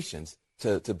reparations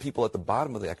to people at the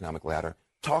bottom of the economic ladder,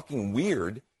 talking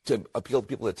weird to appeal to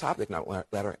people at the top of the economic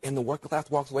ladder, and the working class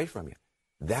walks away from you.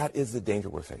 That is the danger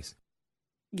we're facing.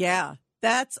 Yeah,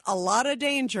 that's a lot of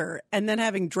danger. And then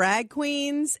having drag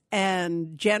queens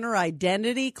and gender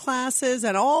identity classes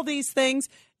and all these things.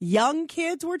 Young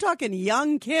kids, we're talking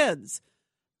young kids.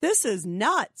 This is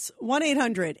nuts.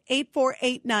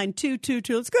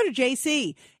 1-800-848-9222. Let's go to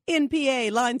JC in PA,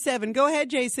 line 7. Go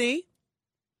ahead, JC.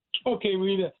 Okay,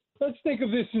 Rita. Let's think of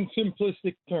this in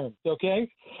simplistic terms,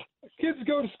 okay? Kids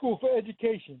go to school for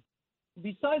education.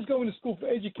 Besides going to school for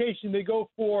education, they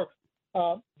go for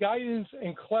guidance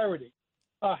and clarity.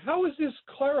 How is this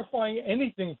clarifying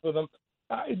anything for them?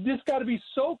 This got to be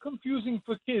so confusing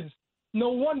for kids. No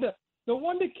wonder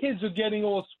kids are getting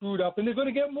all screwed up, and they're going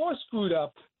to get more screwed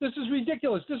up. This is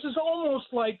ridiculous. This is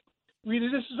almost like, Rita,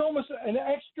 this is almost an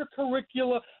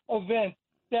extracurricular event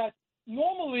that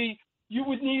normally you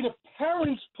would need a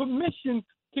parent's permission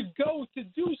to go to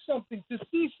do something, to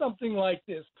see something like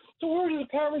this. So where is the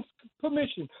parents'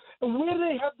 permission? And where do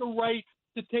they have the right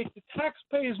to take the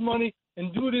taxpayers' money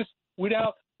and do this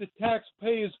without the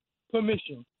taxpayers'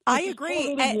 permission? I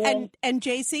agree. And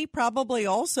JC, probably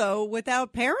also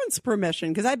without parents'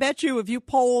 permission, because I bet you if you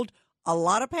polled a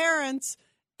lot of parents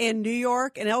in New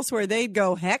York and elsewhere, they'd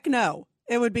go, heck no.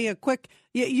 It would be a quick,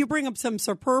 you bring up some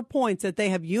superb points that they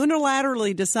have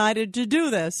unilaterally decided to do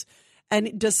this.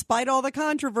 And despite all the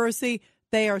controversy,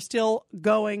 they are still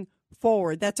going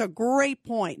forward. That's a great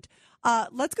point.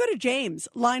 Let's go to James,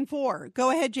 line 4. Go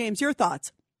ahead, James. Your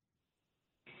thoughts.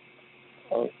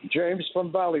 James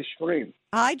from Valley Stream.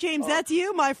 Hi, James. That's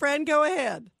you, my friend. Go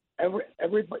ahead.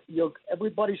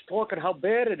 Everybody's talking how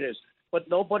bad it is, but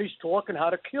nobody's talking how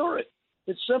to cure it.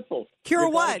 It's simple. Cure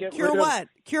what? Cure what?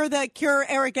 Cure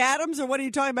Eric Adams, or what are you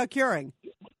talking about curing?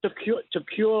 To cure,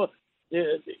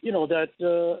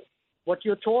 what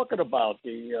you're talking about,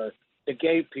 the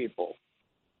gay people.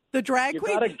 The drag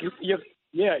queen?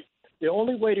 The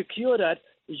only way to cure that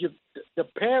is the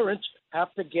parents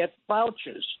have to get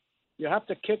vouchers. You have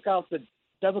to kick out the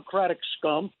Democratic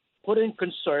scum, put in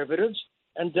conservatives,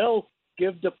 and they'll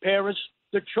give the parents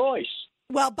the choice.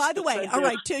 Well, by the way, all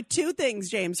right, two things,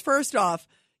 James. First off,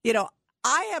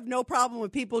 I have no problem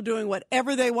with people doing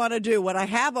whatever they want to do. What I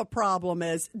have a problem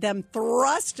is them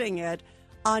thrusting it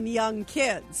on young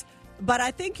kids. But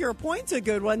I think your point's a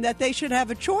good one, that they should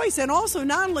have a choice. And also,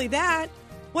 not only that,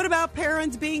 what about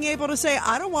parents being able to say,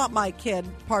 I don't want my kid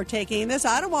partaking in this.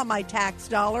 I don't want my tax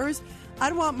dollars. I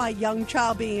don't want my young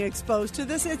child being exposed to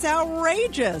this. It's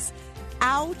outrageous.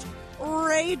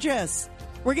 Outrageous.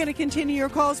 We're going to continue your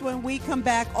calls when we come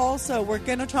back. Also, we're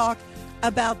going to talk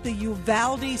about the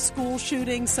Uvalde school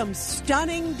shooting, some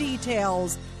stunning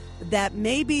details that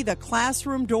maybe the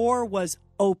classroom door was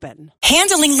open.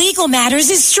 Handling legal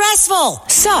matters is stressful.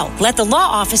 So, let the law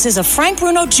offices of Frank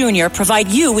Bruno Jr. provide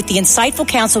you with the insightful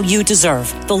counsel you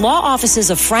deserve. The law offices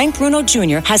of Frank Bruno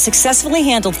Jr. has successfully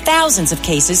handled thousands of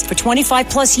cases for 25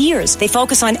 plus years. They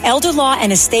focus on elder law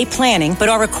and estate planning, but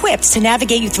are equipped to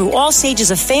navigate you through all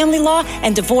stages of family law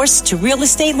and divorce to real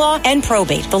estate law and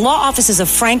probate. The law offices of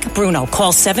Frank Bruno.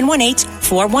 Call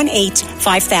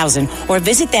 718-418-5000 or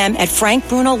visit them at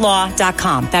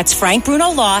frankbrunolaw.com. That's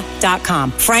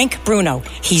frankbrunolaw.com. Frank Bruno.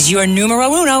 He's your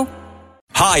numero uno.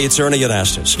 Hi, it's Ernie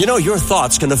Anastas. You know, your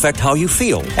thoughts can affect how you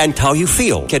feel, and how you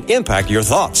feel can impact your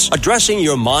thoughts. Addressing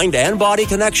your mind and body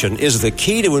connection is the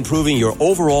key to improving your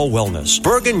overall wellness.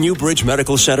 Bergen Newbridge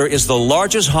Medical Center is the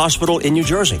largest hospital in New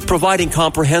Jersey, providing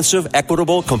comprehensive,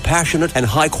 equitable, compassionate, and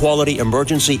high-quality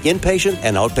emergency inpatient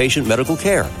and outpatient medical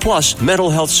care, plus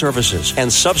mental health services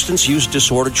and substance use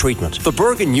disorder treatment. The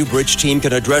Bergen Newbridge team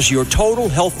can address your total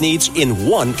health needs in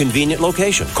one convenient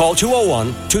location. Call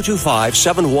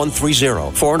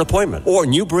 201-225-7130 for an appointment or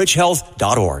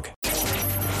newbridgehealth.org.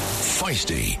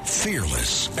 Feisty,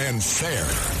 fearless, and fair.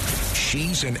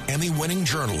 She's an Emmy-winning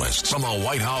journalist from the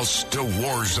White House to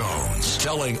war zones,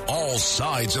 telling all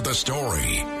sides of the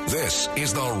story. This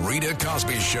is the Rita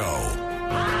Cosby Show.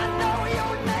 I know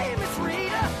your name is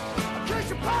Rita, 'cause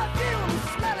your perfume is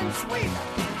smelling sweet.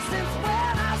 Since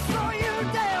when I saw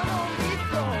you down on the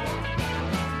floor.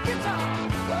 Guitar,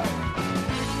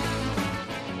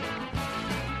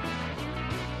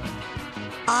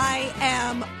 I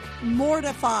am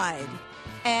mortified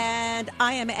and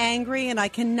I am angry, and I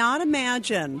cannot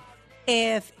imagine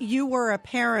if you were a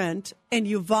parent in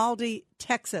Uvalde,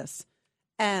 Texas,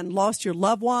 and lost your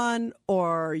loved one,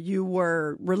 or you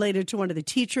were related to one of the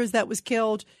teachers that was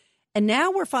killed. And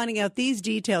now we're finding out these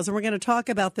details, and we're going to talk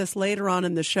about this later on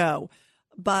in the show.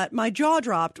 But my jaw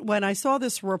dropped when I saw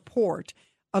this report,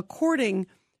 according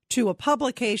to a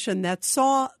publication that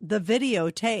saw the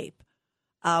videotape,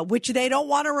 which they don't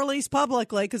want to release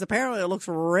publicly because apparently it looks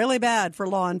really bad for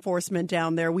law enforcement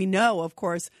down there. We know, of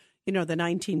course, the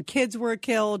 19 kids were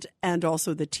killed and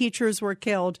also the teachers were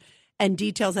killed, and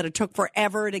details that it took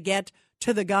forever to get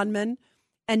to the gunman.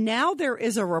 And now there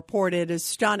is a report, it is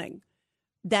stunning,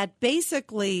 that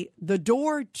basically the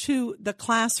door to the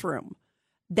classroom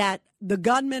that the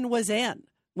gunman was in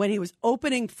when he was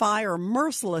opening fire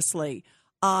mercilessly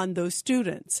on those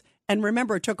students. And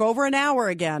remember, it took over an hour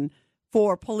again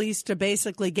for police to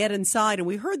basically get inside. And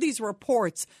we heard these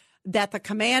reports that the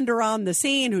commander on the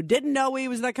scene, who didn't know he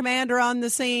was the commander on the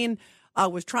scene,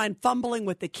 was fumbling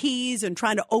with the keys and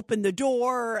trying to open the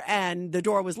door, and the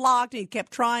door was locked, and he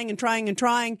kept trying and trying and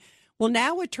trying. Well,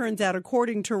 now it turns out,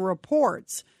 according to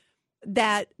reports,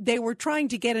 that they were trying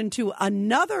to get into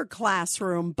another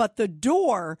classroom, but the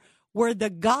door where the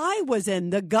guy was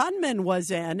in, the gunman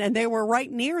was in, and they were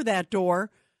right near that door,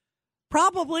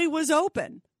 probably was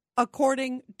open,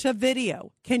 according to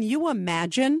video. Can you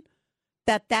imagine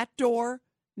that door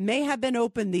may have been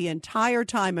open the entire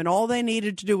time, and all they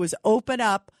needed to do was open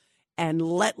up and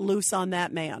let loose on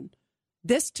that man?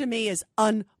 This, to me, is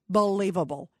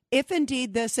unbelievable. If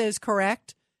indeed this is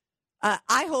correct,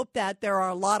 I hope that there are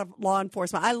a lot of law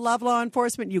enforcement. I love law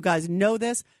enforcement. You guys know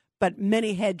this, but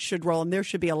many heads should roll, and there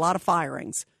should be a lot of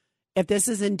firings if this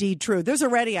is indeed true. There's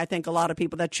already, I think, a lot of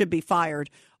people that should be fired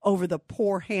over the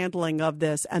poor handling of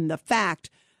this and the fact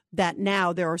that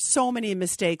now there are so many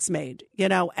mistakes made,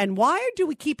 and why do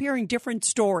we keep hearing different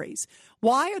stories?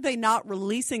 Why are they not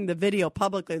releasing the video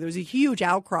publicly? There's a huge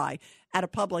outcry at a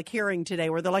public hearing today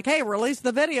where they're like, hey, release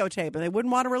the videotape. And they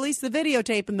wouldn't want to release the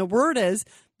videotape. And the word is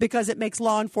because it makes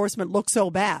law enforcement look so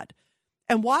bad.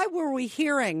 And why were we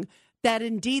hearing that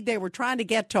indeed they were trying to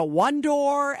get to one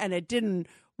door and it didn't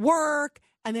work,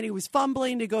 and then he was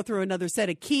fumbling to go through another set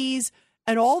of keys?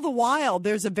 And all the while,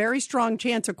 there's a very strong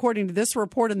chance, according to this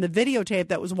report in the videotape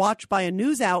that was watched by a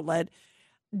news outlet,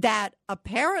 that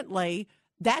apparently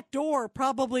that door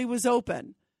probably was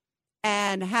open.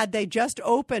 And had they just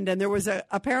opened, and there was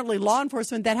apparently law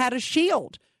enforcement that had a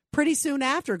shield pretty soon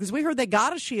after, because we heard they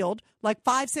got a shield like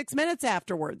 5-6 minutes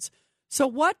afterwards. So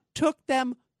what took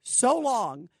them so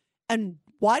long? And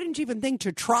why didn't you even think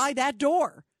to try that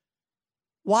door?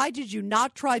 Why did you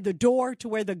not try the door to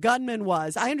where the gunman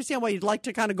was? I understand why you'd like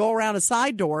to kind of go around a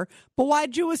side door, but why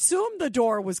did you assume the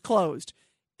door was closed?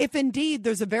 If indeed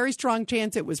there's a very strong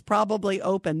chance it was probably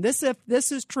open. If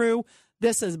this is true,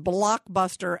 this is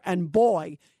blockbuster, and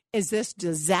boy, is this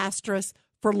disastrous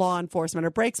for law enforcement.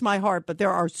 It breaks my heart, but there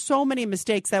are so many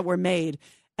mistakes that were made,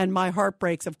 and my heart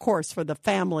breaks, of course, for the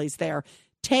families there.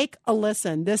 Take a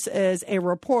listen. This is a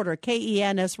reporter,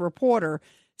 KENS reporter,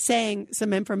 saying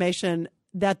some information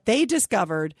that they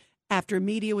discovered after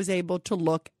media was able to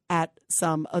look at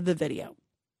some of the video.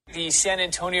 The San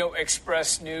Antonio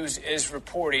Express News is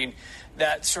reporting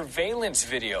that surveillance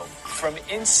video from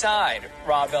inside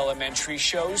Robb Elementary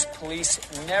shows police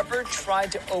never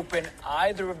tried to open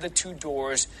either of the two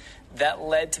doors that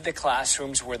led to the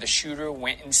classrooms where the shooter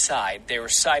went inside. They were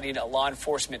citing a law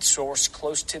enforcement source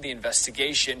close to the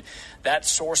investigation. That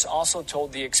source also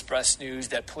told the Express News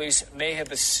that police may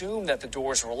have assumed that the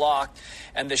doors were locked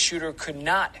and the shooter could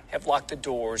not have locked the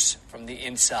doors from the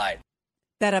inside.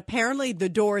 that apparently the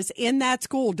doors in that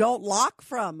school don't lock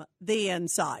from the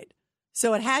inside.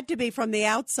 So it had to be from the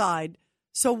outside.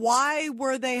 So why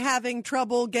were they having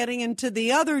trouble getting into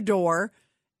the other door?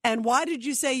 And why did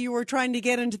you say you were trying to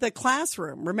get into the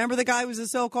classroom? Remember the guy who was a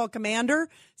so-called commander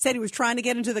said he was trying to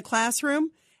get into the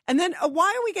classroom? And then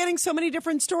why are we getting so many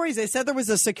different stories? They said there was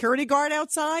a security guard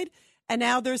outside, and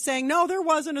now they're saying, no, there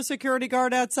wasn't a security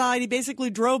guard outside. He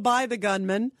basically drove by the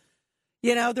gunman.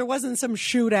 You know, there wasn't some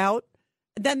shootout.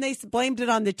 Then they blamed it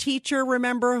on the teacher,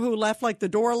 remember, who left like the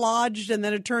door lodged, and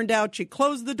then it turned out she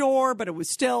closed the door, but it was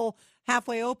still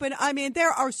halfway open. I mean,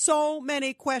 there are so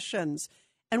many questions.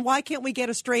 And why can't we get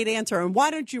a straight answer? And why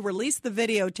don't you release the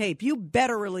videotape? You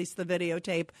better release the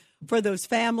videotape for those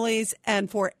families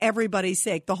and for everybody's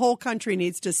sake. The whole country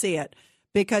needs to see it.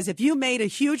 Because if you made a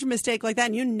huge mistake like that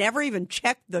and you never even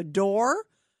checked the door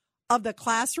of the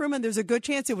classroom and there's a good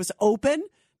chance it was open,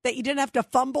 that you didn't have to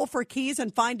fumble for keys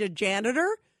and find a janitor?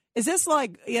 Is this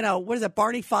like, you know, what is it,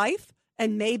 Barney Fife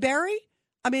and Mayberry?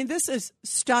 I mean, this is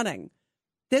stunning.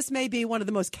 This may be one of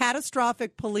the most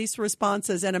catastrophic police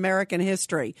responses in American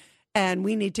history, and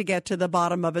we need to get to the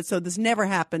bottom of it so this never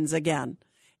happens again.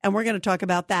 And we're going to talk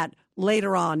about that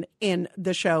later on in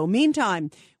the show.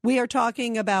 Meantime, we are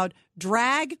talking about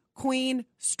Drag Queen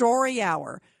Story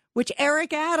Hour, which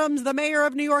Eric Adams, the mayor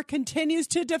of New York, continues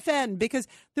to defend because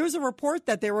there was a report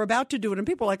that they were about to do it, and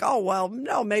people are like, oh, well,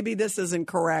 no, maybe this isn't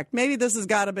correct. Maybe this has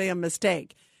got to be a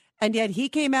mistake. And yet he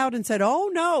came out and said,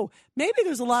 oh, no, maybe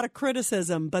there's a lot of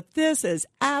criticism, but this is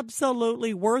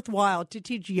absolutely worthwhile to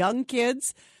teach young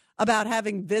kids about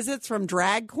having visits from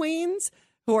drag queens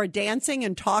who are dancing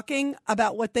and talking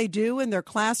about what they do in their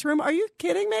classroom. Are you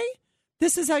kidding me?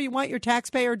 This is how you want your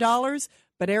taxpayer dollars?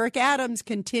 But Eric Adams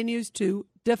continues to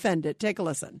defend it. Take a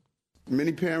listen.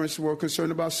 Many parents were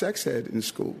concerned about sex ed in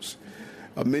schools.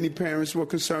 Many parents were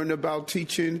concerned about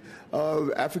teaching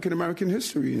African-American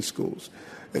history in schools.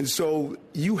 And so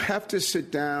you have to sit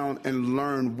down and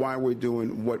learn why we're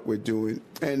doing what we're doing.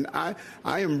 And I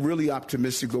am really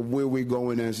optimistic of where we're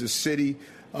going as a city,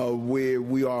 where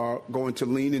we are going to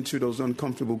lean into those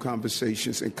uncomfortable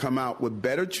conversations and come out with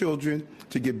better children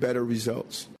to get better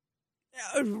results.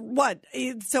 What?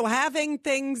 So having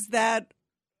things that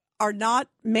are not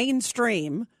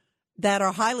mainstream, that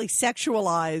are highly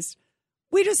sexualized,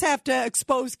 we just have to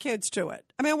expose kids to it.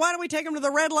 I mean, why don't we take them to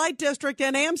the red light district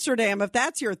in Amsterdam if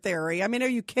that's your theory? I mean, are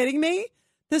you kidding me?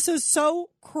 This is so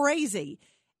crazy.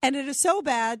 And it is so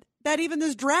bad that even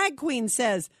this drag queen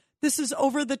says this is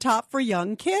over the top for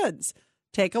young kids.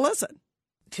 Take a listen.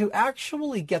 To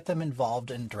actually get them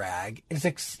involved in drag is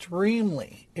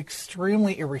extremely,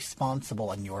 extremely irresponsible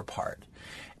on your part.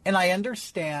 And I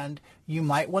understand you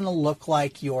might want to look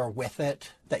like you're with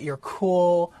it, that you're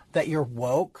cool, that you're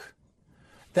woke,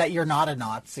 that you're not a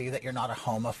Nazi, that you're not a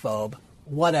homophobe,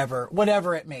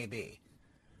 whatever it may be.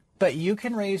 But you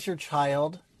can raise your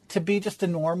child to be just a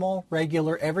normal,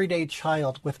 regular, everyday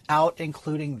child without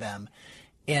including them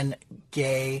in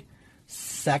gay,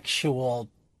 sexual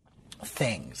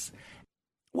things.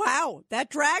 Wow, that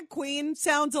drag queen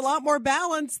sounds a lot more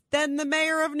balanced than the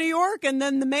mayor of New York and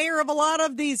then the mayor of a lot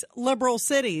of these liberal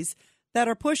cities that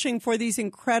are pushing for these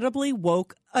incredibly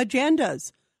woke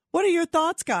agendas. What are your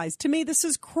thoughts, guys? To me, this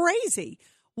is crazy.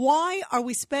 Why are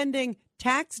we spending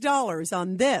tax dollars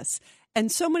on this and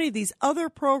so many of these other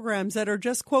programs that are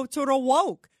just, quote, sort of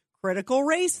woke? Critical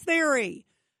race theory,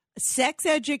 sex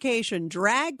education,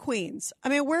 drag queens. I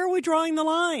mean, where are we drawing the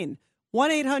line?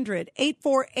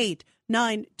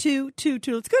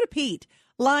 1-800-848-9222. Let's go to Pete,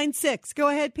 line 6. Go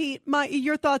ahead, Pete.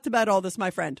 Your thoughts about all this,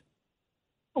 my friend.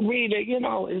 Rita, you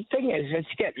know, the thing is, it's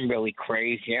getting really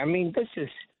crazy. I mean,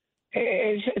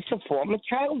 it's a form of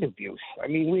child abuse. I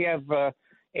mean, we have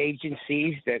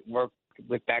agencies that work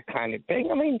with that kind of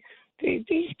thing. I mean,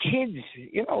 these kids,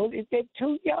 you know, they're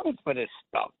too young for this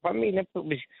stuff. I mean, if it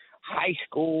was high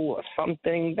school or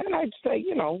something, then I'd say,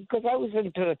 you know, because I was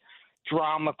into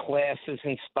drama classes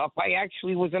and stuff. I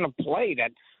actually was in a play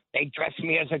that they dressed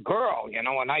me as a girl, you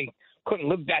know, and I couldn't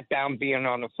live that down being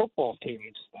on the football team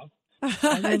and stuff.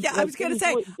 Yeah, I was going to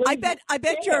say, I bet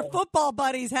your football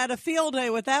buddies had a field day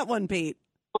with that one, Pete.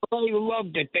 Oh, you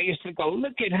loved it. They used to go,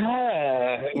 look at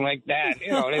her, like that.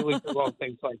 You know, they would do all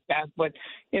things like that. But,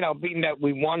 you know, being that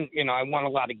we won, you know, I won a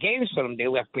lot of games for them, they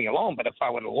left me alone. But if I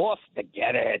would have lost,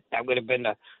 forget it. That would have been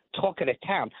the talk of the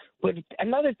town. But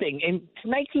another thing, in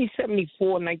 1974,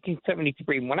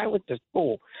 1973, when I went to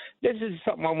school, this is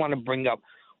something I want to bring up.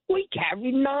 We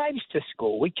carried knives to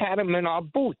school. We carried them in our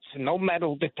boots. No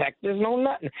metal detectors, no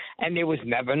nothing. And there was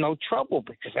never no trouble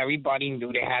because everybody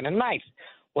knew they had a knife.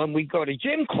 When we go to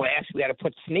gym class, we had to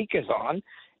put sneakers on,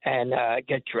 and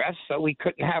get dressed, so we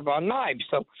couldn't have our knives.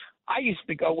 So I used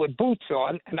to go with boots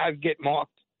on, and I'd get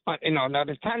marked, not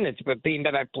attendance. But being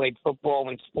that I played football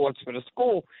and sports for the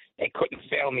school, they couldn't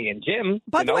fail me in gym.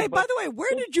 By the way,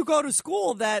 where did you go to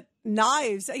school that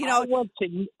knives? I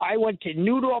went to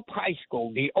Newdorp High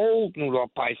School, the old Newdorp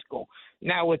High School.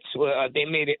 Now it's they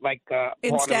made it like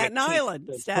in Staten Island.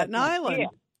 Staten Island. Yeah.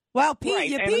 Wow,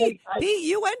 Pete, Right. Pete,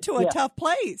 you went to a tough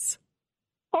place.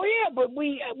 Oh yeah, but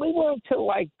we went to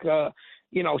like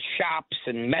shops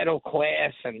and metal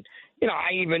class, and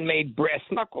I even made brass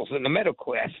knuckles in the metal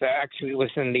class. Actually, it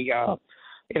was in the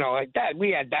like that.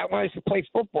 We had that when I used to play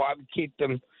football. I would keep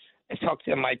them tucked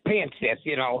in my pants.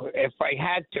 If I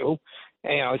had to.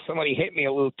 If somebody hit me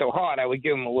a little too hard, I would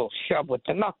give them a little shove with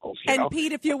the knuckles.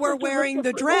 Pete, if you were wearing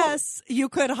the dress, you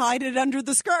could hide it under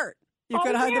the skirt. You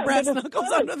could hide the brass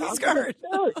knuckles under the skirt.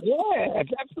 Yeah,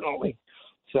 definitely.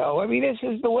 So, this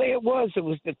is the way it was. It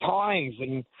was the times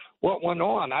and what went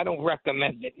on. I don't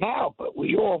recommend it now, but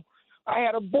I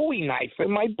had a Bowie knife in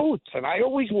my boots, and I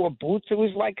always wore boots. It was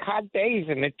like hot days,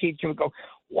 and the teacher would go,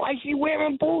 "Why is he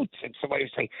wearing boots?" And somebody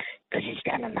would say, "Because he's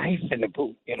got a knife in the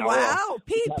boot." Wow,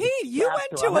 Pete, you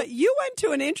went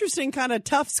to an interesting kind of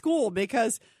tough school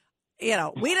because we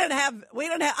didn't have.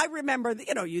 I remember,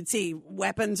 you'd see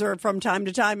weapons or from time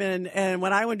to time, and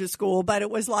when I went to school, but it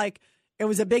was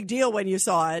a big deal when you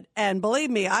saw it. And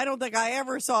believe me, I don't think I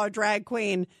ever saw a drag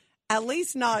queen. At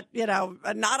least not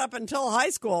up until high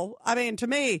school. To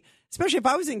me, especially if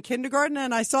I was in kindergarten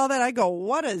and I saw that, I go,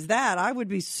 "What is that?" I would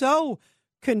be so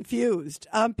confused.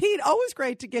 Pete, always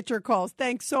great to get your calls.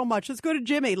 Thanks so much. Let's go to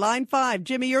Jimmy, line 5.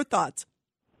 Jimmy, your thoughts?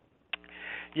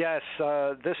 Yes,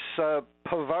 this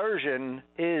perversion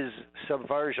is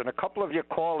subversion. A couple of your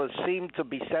callers seem to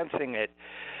be sensing it.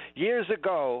 Years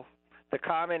ago, the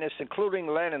communists, including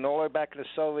Lenin, all the way back in the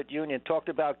Soviet Union, talked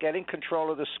about getting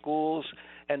control of the schools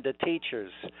and the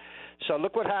teachers. So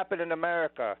look what happened in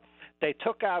America. They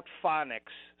took out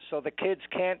phonics, so the kids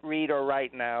can't read or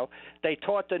write now. They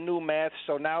taught the new math,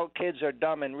 so now kids are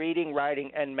dumb in reading,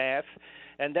 writing, and math.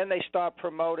 And then they start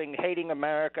promoting hating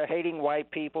America, hating white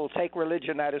people, take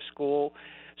religion out of school.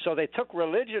 So they took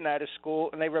religion out of school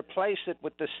and they replaced it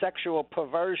with the sexual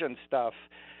perversion stuff.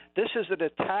 This is an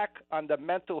attack on the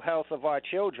mental health of our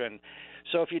children.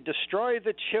 So if you destroy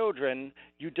the children,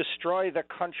 you destroy the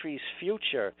country's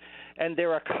future. And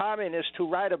there are communists who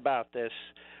write about this.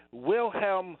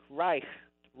 Wilhelm Reich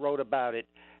wrote about it.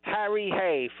 Harry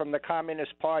Hay from the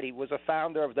Communist Party was a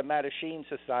founder of the Mattachine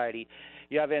Society.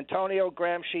 You have Antonio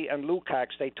Gramsci and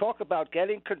Lukács. They talk about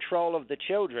getting control of the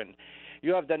children.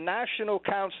 You have the National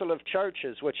Council of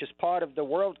Churches, which is part of the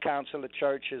World Council of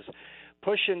Churches,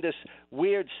 pushing this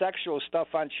weird sexual stuff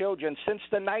on children since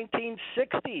the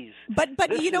 1960s.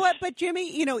 But you know what? But Jimmy,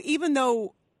 even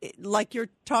though, like you're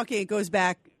talking, it goes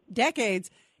back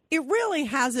decades, it really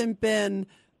hasn't been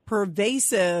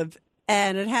pervasive,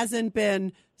 and it hasn't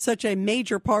been such a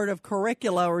major part of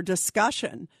curricula or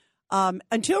discussion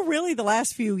until really the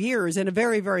last few years in a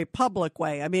very, very public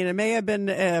way. It may have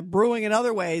been brewing in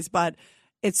other ways, but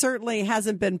it certainly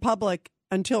hasn't been public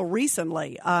until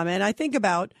recently. And I think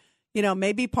about,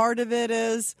 maybe part of it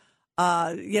is,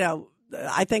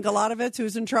 I think a lot of it's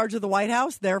who's in charge of the White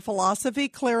House, their philosophy,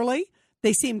 clearly.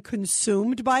 They seem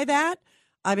consumed by that.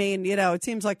 It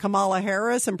seems like Kamala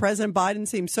Harris and President Biden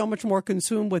seem so much more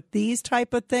consumed with these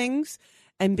type of things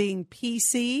and being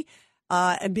PC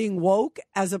and being woke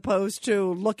as opposed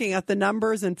to looking at the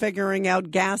numbers and figuring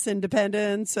out gas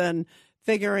independence and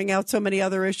figuring out so many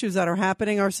other issues that are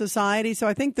happening in our society. So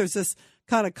I think there's this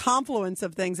kind of confluence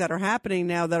of things that are happening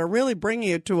now that are really bringing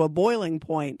it to a boiling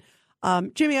point.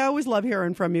 Jimmy, I always love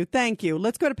hearing from you. Thank you.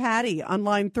 Let's go to Patty on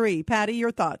line 3. Patty,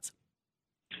 your thoughts?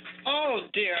 Oh,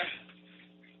 dear.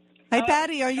 Hey,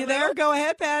 Patty, are you there? Go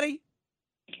ahead, Patty.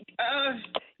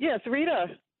 Yes, Rita.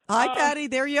 Hi, Patty.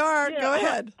 There you are. Yeah, Go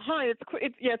ahead. Hi.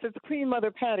 It's Queen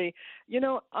Mother Patty.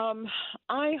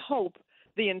 I hope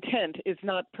the intent is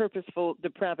not purposeful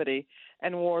depravity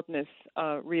and warpness,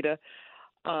 Rita.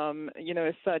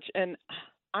 As such. And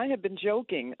I have been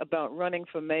joking about running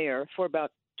for mayor for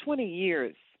about 20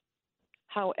 years.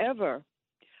 However,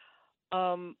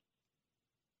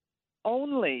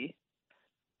 only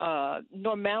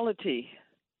normality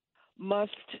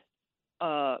must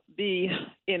be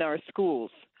in our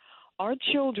schools. Our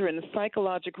children's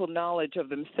psychological knowledge of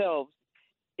themselves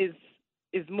is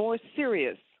more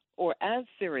serious or as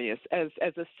serious as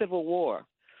a civil war.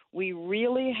 We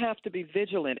really have to be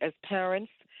vigilant as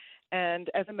parents and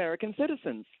as American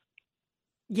citizens.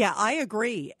 Yeah, I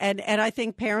agree. And I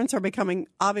think parents are becoming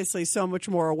obviously so much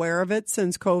more aware of it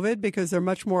since COVID because they're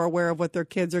much more aware of what their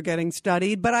kids are getting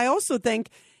studied. But I also think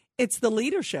it's the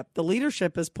leadership. The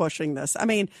leadership is pushing this. I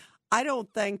mean, I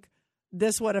don't think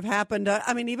this would have happened.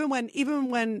 I mean, even when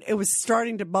it was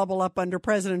starting to bubble up under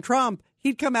President Trump,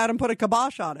 he'd come out and put a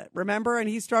kibosh on it. Remember? And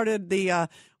he started the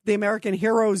American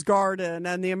Heroes Garden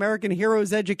and the American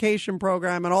Heroes Education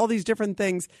Program and all these different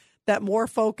things that more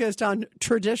focused on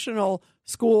traditional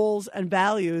schools and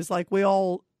values like we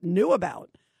all knew about.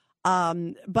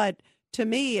 But to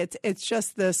me, it's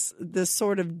just this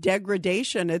sort of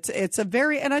degradation. It's a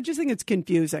very, and I just think it's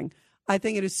confusing. I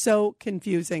think it is so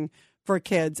confusing for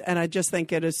kids, and I just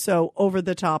think it is so over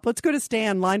the top. Let's go to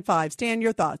Stan, line 5. Stan,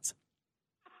 your thoughts?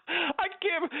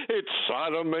 It's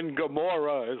Sodom and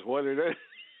Gomorrah is what it is.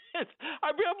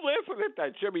 I mean, I'm laughing at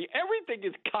that, Jimmy. Everything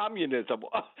is communism.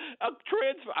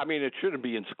 I mean, it shouldn't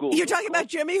be in school. You're talking about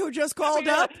Jimmy who just called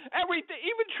up? Everything,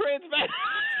 even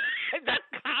that's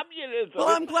communism. Well,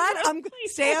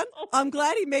 I'm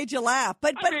glad he made you laugh.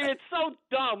 But I mean, it's so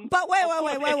dumb. But wait.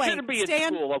 It shouldn't be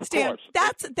Stan, in school, of Stan, course.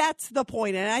 that's the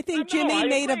point, and I think Jimmy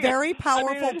made a very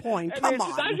powerful point. Come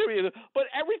on. But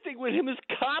everything with him is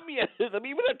communism,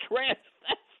 even a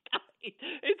transvestite.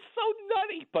 It's so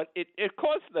nutty, but it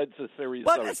caused that's a serious.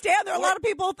 But Stan, there are a lot of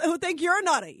people who think you're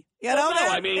nutty. You know, no,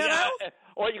 I mean,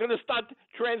 or you're going to start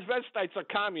transvestites are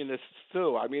communists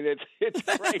too. I mean, it's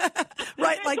great. Right,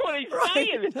 that's like what he's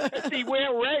saying. If he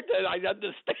wear red, then I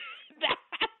understand that.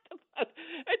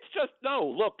 It's just no.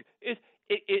 Look, has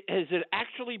it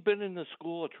actually been in the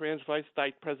school a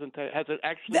transvestite presentation? Has it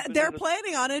actually? They're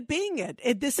planning on it being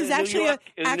it. This is in actually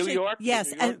New York?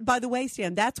 Yes. And by the way,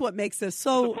 Stan, that's what makes this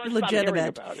so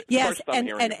legitimate. Yes,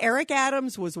 and Eric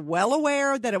Adams was well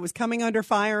aware that it was coming under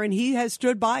fire, and he has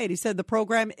stood by it. He said the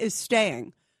program is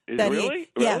staying. Really?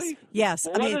 Yes.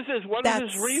 Well, what is his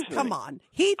reasoning? Come on.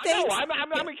 He thinks. No, I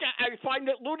find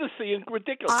it lunacy and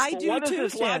ridiculous. I do what too, is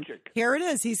his Stan. logic? Here it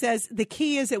is. He says the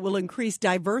key is it will increase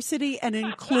diversity and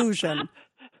inclusion.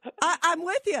 I'm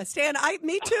with you, Stan.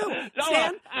 Me too. No,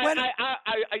 Stan,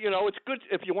 it's good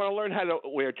if you want to learn how to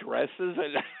wear dresses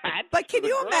and hats. But can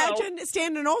you imagine,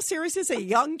 Stan, in all seriousness, a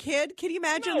young kid? Can you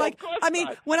imagine? No,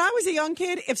 when I was a young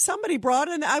kid, if somebody brought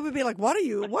it, I would be like, what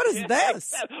is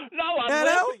this? No, I'm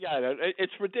laughing at it.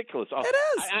 It's ridiculous. It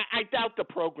is. I doubt the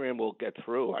program will get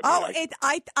through. I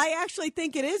actually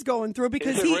think it is going through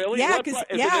because is it really? Is it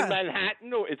in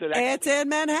Manhattan or is it? It's in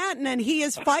Manhattan, and he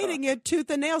is fighting it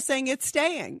tooth and nail, saying it's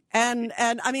staying. And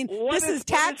I mean, this is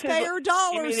taxpayer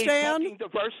dollars, Stan.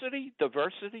 Diversity?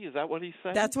 Is that what he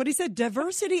said? That's what he said.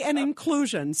 Diversity and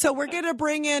inclusion. So we're going to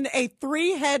bring in a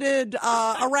 3-headed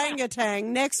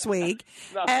orangutan next week,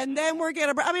 and then we're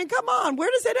going to. I mean, come on,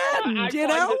 where does it end? I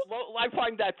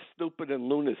find that stupid and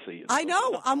lunacy. I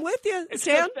know. I'm with you, it's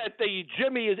Stan. Just that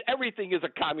Jimmy is everything is a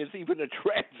communist, even a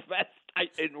transvestite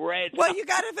in red. Well, you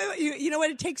got to. You know what?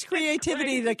 It takes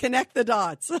creativity to connect the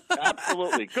dots.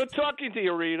 Absolutely. Good talking to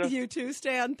you, Rita. You too,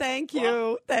 Stan. Thank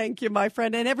you. Thank you, my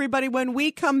friend. And everybody, when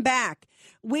we come back,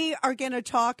 we are going to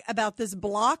talk about this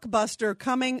blockbuster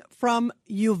coming from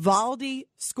Uvalde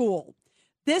School.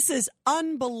 This is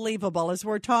unbelievable as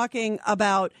we're talking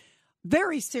about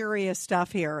very serious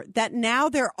stuff here, that now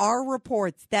there are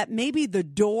reports that maybe the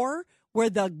door where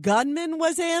the gunman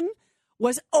was in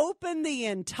was open the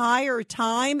entire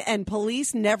time and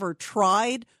police never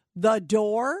tried the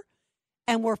door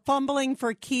and were fumbling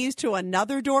for keys to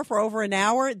another door for over an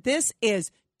hour. This is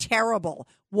terrible.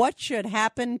 What should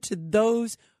happen to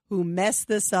those who mess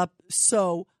this up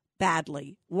so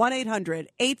badly?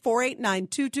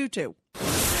 1-800-848-9222.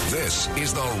 This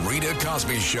is the Rita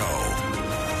Cosby Show.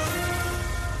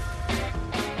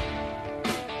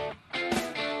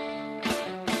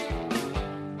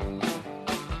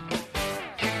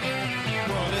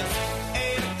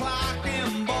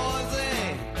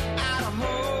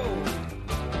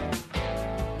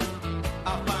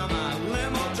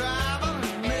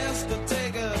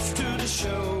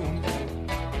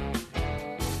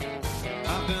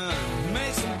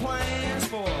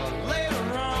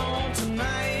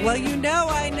 Well, you know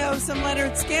I know some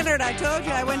Leonard Skinner. I told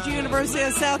you I went to University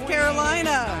of South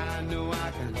Carolina.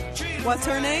 What's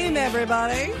her name,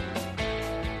 everybody?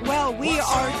 Well, we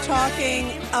are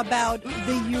talking about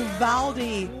the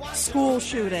Uvalde school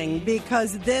shooting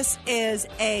because this is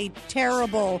a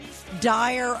terrible,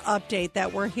 dire update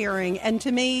that we're hearing. And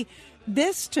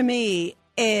this to me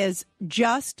is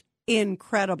just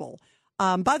incredible.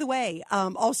 By the way,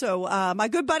 also, my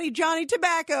good buddy Johnny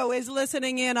Tobacco is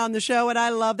listening in on the show, and I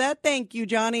love that. Thank you,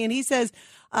 Johnny. And he says,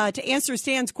 to answer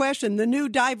Stan's question, the new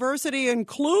diversity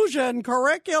inclusion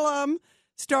curriculum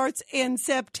starts in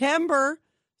September,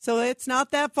 so it's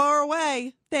not that far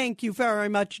away. Thank you very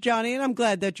much, Johnny, and I'm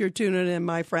glad that you're tuning in,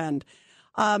 my friend.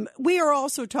 We are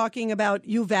also talking about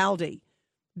Uvalde.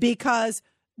 because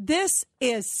this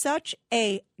is such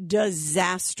a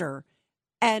disaster.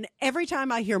 And every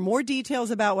time I hear more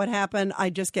details about what happened, I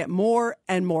just get more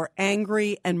and more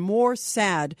angry and more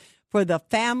sad for the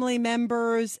family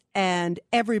members and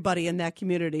everybody in that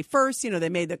community. First, they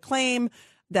made the claim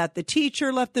that the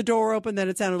teacher left the door open, then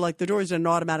it sounded like the doors didn't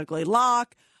automatically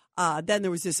lock. Then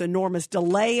there was this enormous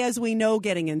delay, as we know,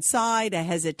 getting inside, a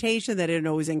hesitation that they didn't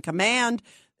know was in command.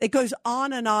 It goes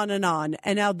on and on and on.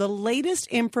 And now the latest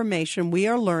information we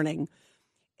are learning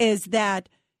is that,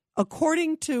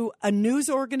 according to a news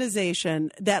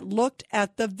organization that looked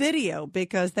at the video,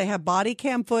 because they have body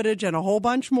cam footage and a whole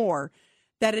bunch more,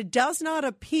 that it does not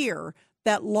appear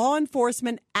that law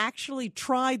enforcement actually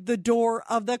tried the door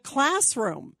of the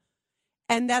classroom,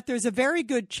 and that there's a very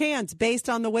good chance, based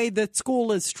on the way that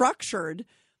school is structured,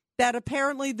 that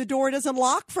apparently the door doesn't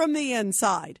lock from the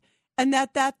inside, and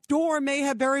that door may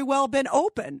have very well been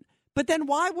open. But then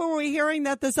why were we hearing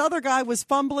that this other guy was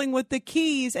fumbling with the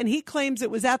keys and he claims it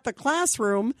was at the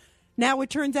classroom? Now it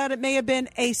turns out it may have been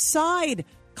a side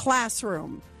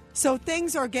classroom. So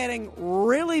things are getting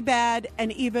really bad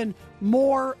and even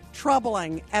more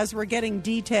troubling as we're getting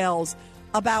details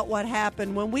about what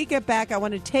happened. When we get back, I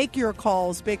want to take your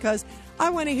calls because I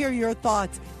want to hear your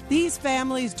thoughts. These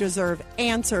families deserve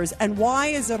answers. And why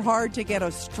is it hard to get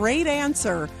a straight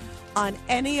answer on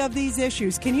any of these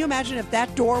issues? Can you imagine if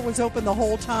that door was open the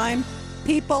whole time?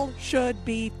 People should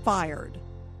be fired.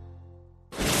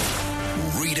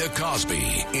 Rita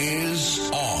Cosby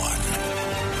is on.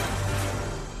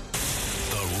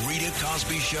 The Rita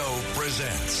Cosby Show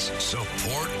presents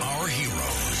Support Our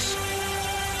Heroes.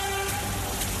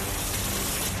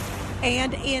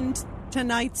 And in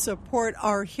tonight's Support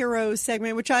Our Heroes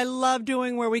segment, which I love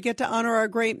doing, where we get to honor our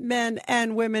great men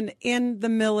and women in the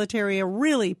military, a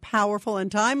really powerful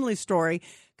and timely story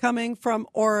coming from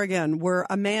Oregon, where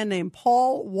a man named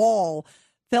Paul Wall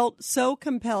felt so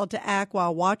compelled to act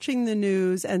while watching the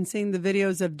news and seeing the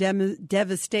videos of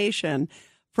devastation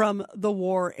from the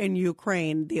war in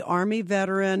Ukraine. The Army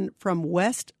veteran from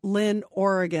West Lynn,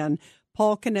 Oregon,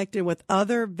 Paul connected with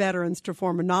other veterans to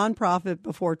form a nonprofit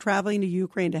before traveling to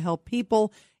Ukraine to help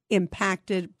people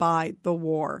impacted by the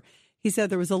war. He said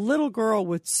there was a little girl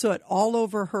with soot all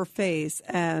over her face,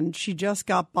 and she just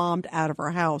got bombed out of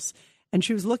her house. And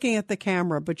she was looking at the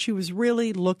camera, but she was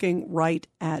really looking right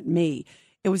at me.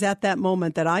 It was at that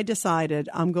moment that I decided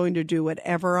I'm going to do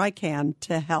whatever I can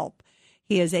to help.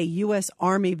 He is a U.S.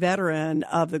 Army veteran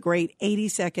of the great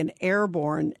 82nd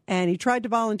Airborne, and he tried to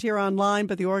volunteer online,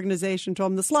 but the organization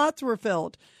told him the slots were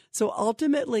filled. So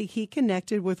ultimately, he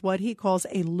connected with what he calls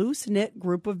a loose-knit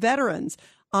group of veterans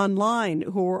online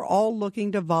who were all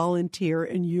looking to volunteer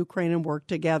in Ukraine and work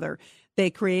together. They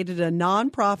created a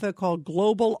nonprofit called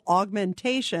Global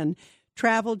Augmentation,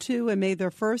 traveled to and made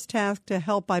their first task to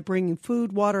help by bringing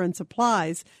food, water, and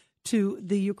supplies to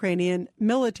the Ukrainian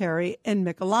military in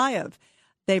Mykolaiv.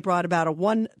 They brought about a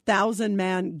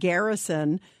 1,000-man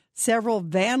garrison, several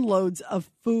van loads of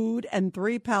food, and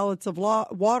 3 pallets of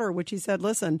water, which he said,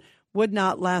 listen, would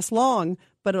not last long,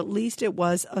 but at least it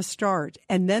was a start.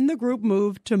 And then the group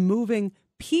moved to moving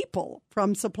people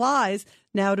from supplies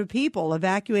now to people,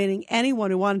 evacuating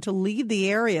anyone who wanted to leave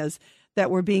the areas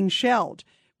that were being shelled.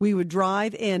 We would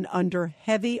drive in under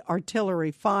heavy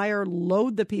artillery fire,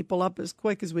 load the people up as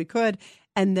quick as we could,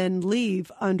 and then leave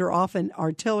under often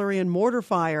artillery and mortar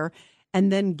fire,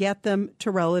 and then get them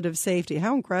to relative safety.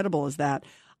 How incredible is that?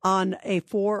 On a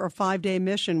 4 or 5 day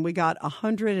mission, we got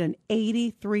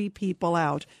 183 people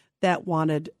out that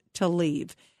wanted to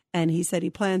leave. And he said he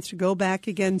plans to go back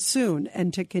again soon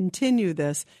and to continue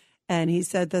this. And he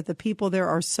said that the people there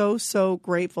are so, so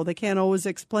grateful. They can't always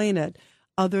explain it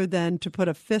other than to put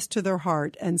a fist to their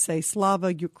heart and say,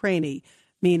 Slava Ukraini,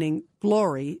 meaning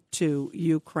glory to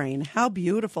Ukraine. How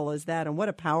beautiful is that? And what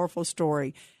a powerful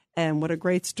story. And what a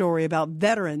great story about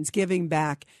veterans giving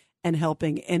back and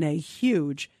helping in a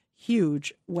huge,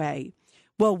 huge way.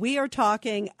 Well, we are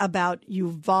talking about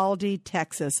Uvalde,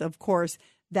 Texas. Of course,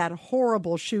 that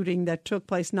horrible shooting that took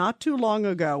place not too long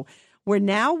ago, where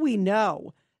now we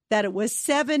know that it was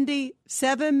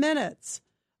 77 minutes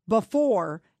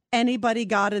before anybody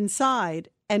got inside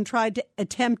and tried to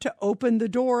attempt to open the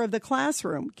door of the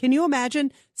classroom. Can you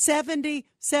imagine?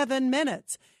 77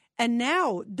 minutes. And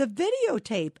now the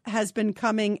videotape has been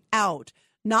coming out,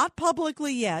 not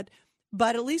publicly yet,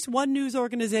 but at least one news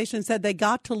organization said they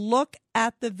got to look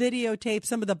at the videotape,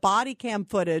 some of the body cam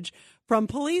footage from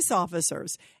police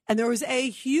officers. And there was a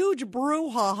huge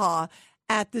brouhaha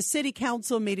at the city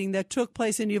council meeting that took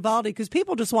place in Uvalde because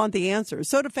people just want the answers.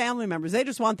 So do family members. They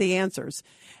just want the answers.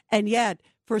 And yet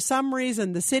For some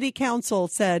reason, the city council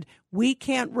said, we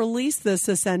can't release this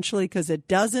essentially because it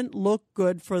doesn't look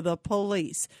good for the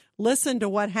police. Listen to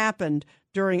what happened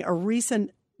during a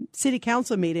recent city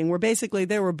council meeting where basically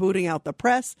they were booting out the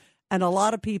press and a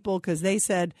lot of people because they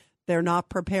said they're not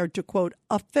prepared to, quote,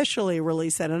 officially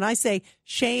release it. And I say,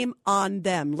 shame on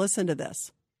them. Listen to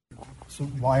this. So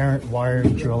why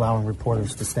aren't you allowing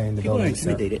reporters to stay in the building? People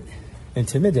are intimidated.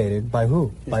 Intimidated by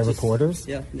who? By reporters?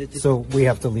 Yeah. So we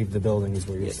have to leave the building is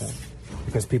what you're saying?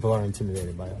 Because people are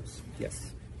intimidated by us.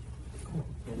 Yes. Cool.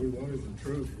 What we want is the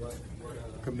truth.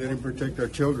 Come in and protect our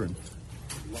children.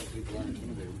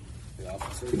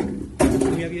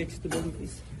 Can we have you exit the building,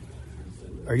 please?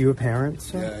 Are you a parent,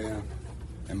 sir? Yeah.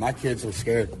 And my kids are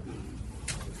scared.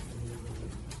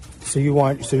 So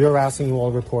you're asking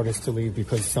all reporters to leave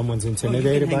because someone's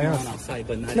intimidated by us? Outside,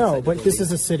 but not no, inside but the this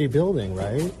building. is a city building,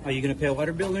 right? Are you going to pay a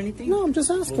water bill or anything? No, I'm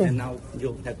just asking. Well, then now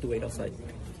you'll have to wait outside.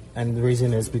 And the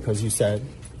reason is because you said?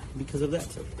 Because of that,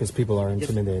 sir. Because people are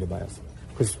intimidated by us.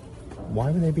 Because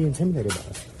why would they be intimidated by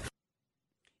us?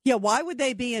 Yeah, why would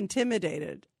they be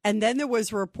intimidated? And then there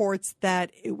was reports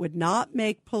that it would not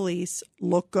make police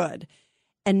look good.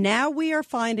 And now we are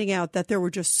finding out that there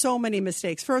were just so many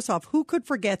mistakes. First off, who could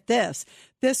forget this?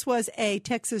 This was a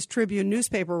Texas Tribune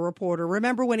newspaper reporter.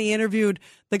 Remember when he interviewed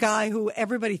the guy who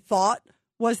everybody thought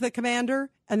was the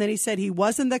commander? And then he said he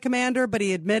wasn't the commander, but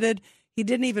he admitted he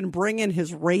didn't even bring in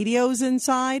his radios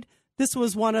inside. This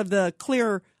was one of the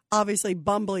clear, obviously,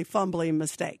 fumbly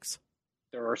mistakes.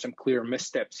 There are some clear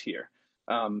missteps here.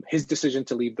 His decision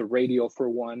to leave the radio, for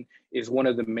one, is one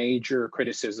of the major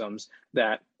criticisms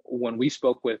that when we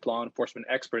spoke with law enforcement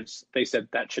experts, they said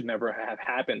that should never have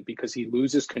happened because he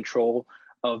loses control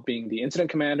of being the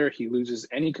incident commander. He loses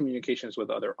any communications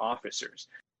with other officers.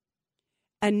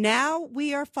 And now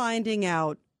we are finding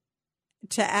out,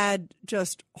 to add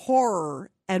just horror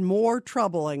and more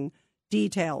troubling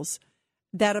details,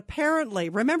 that apparently,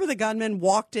 remember the gunman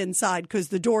walked inside because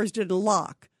the doors didn't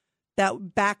lock.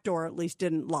 That back door at least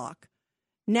didn't lock.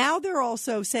 Now they're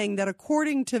also saying that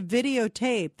according to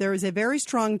videotape, there is a very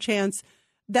strong chance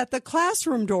that the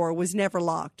classroom door was never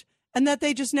locked and that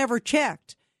they just never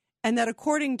checked. And that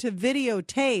according to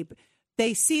videotape,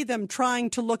 they see them trying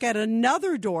to look at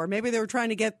another door. Maybe they were trying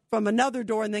to get from another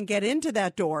door and then get into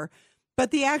that door.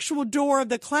 But the actual door of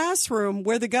the classroom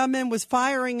where the gunman was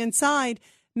firing inside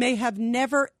may have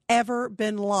never, ever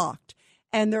been locked.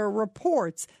 And there are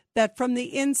reports that from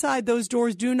the inside, those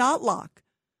doors do not lock.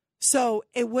 So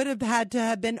it would have had to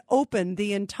have been open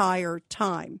the entire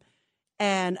time.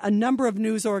 And a number of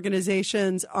news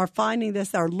organizations are finding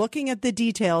this, are looking at the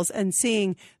details and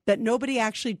seeing that nobody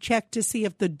actually checked to see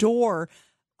if the door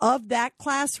of that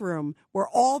classroom where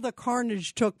all the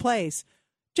carnage took place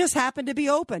just happened to be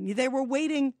open. They were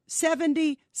waiting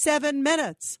 77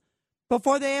 minutes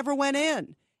before they ever went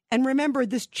in. And remember,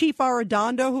 this Chief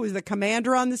Arredondo, who is the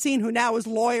commander on the scene, who now is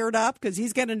lawyered up because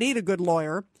he's going to need a good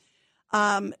lawyer,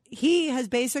 he has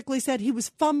basically said he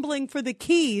was fumbling for the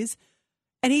keys.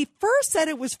 And he first said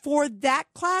it was for that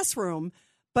classroom.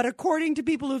 But according to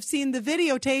people who've seen the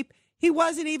videotape, he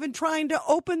wasn't even trying to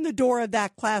open the door of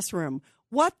that classroom.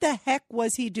 What the heck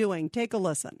was he doing? Take a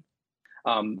listen.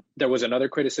 There was another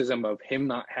criticism of him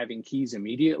not having keys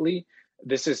immediately.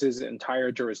 This is his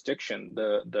entire jurisdiction,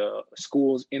 the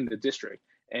schools in the district.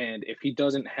 And if he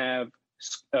doesn't have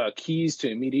keys to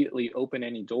immediately open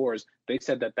any doors, they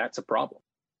said that that's a problem.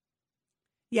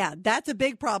 Yeah, that's a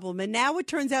big problem. And now it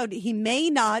turns out he may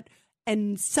not,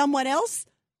 and someone else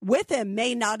with him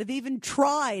may not have even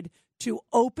tried to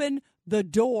open the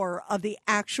door of the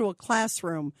actual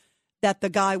classroom that the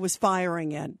guy was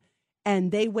firing in.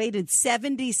 And they waited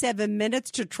 77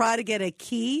 minutes to try to get a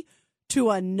key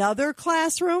to another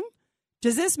classroom?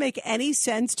 Does this make any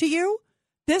sense to you?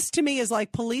 This, to me, is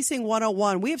like policing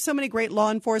 101. We have so many great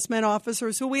law enforcement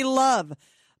officers who we love,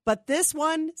 but this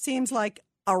one seems like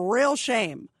a real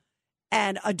shame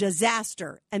and a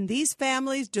disaster. And these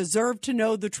families deserve to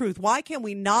know the truth. Why can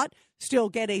we not still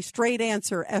get a straight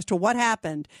answer as to what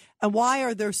happened? And why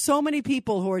are there so many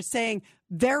people who are saying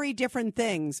very different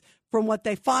things from what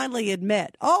they finally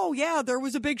admit? Oh, yeah, there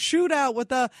was a big shootout with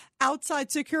the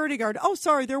outside security guard. Oh,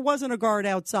 sorry, there wasn't a guard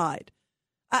outside.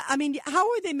 I mean,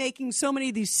 how are they making so many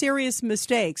of these serious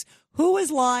mistakes? Who is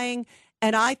lying?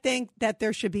 And I think that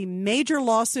there should be major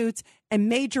lawsuits and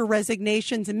major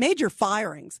resignations and major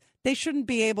firings. They shouldn't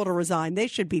be able to resign. They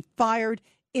should be fired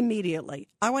immediately.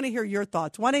 I want to hear your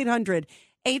thoughts.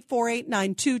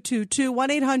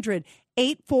 1-800-848-9222.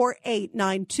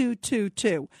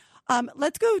 1-800-848-9222.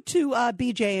 Let's go to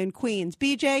BJ in Queens.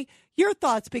 BJ, your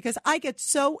thoughts, because I get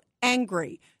so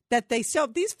angry that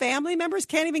these family members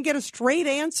can't even get a straight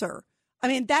answer I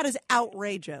mean, that is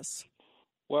outrageous.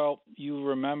 Well, you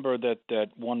remember that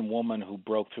one woman who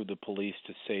broke through the police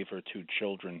to save her 2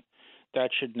 children. That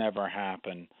should never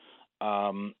happen.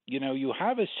 You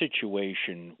have a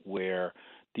situation where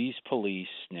these police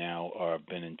now have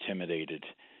been intimidated.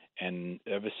 And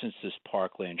ever since this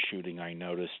Parkland shooting, I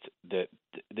noticed that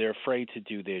they're afraid to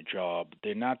do their job.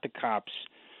 They're not the cops.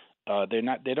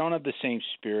 They don't have the same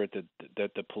spirit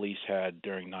that the police had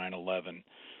during 9/11.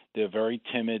 They're very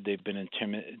timid. They've been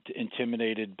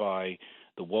intimidated by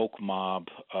the woke mob,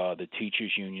 the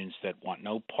teachers' unions that want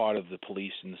no part of the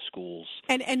police in the schools.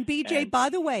 And BJ, by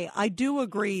the way, I do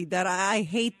agree that I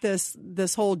hate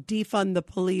this whole defund the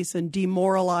police and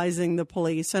demoralizing the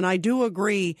police. And I do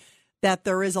agree that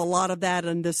there is a lot of that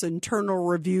in this internal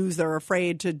reviews. They're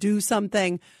afraid to do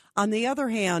something. On the other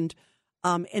hand,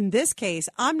 in this case,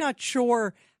 I'm not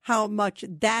sure how much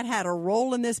that had a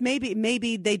role in this.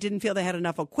 Maybe they didn't feel they had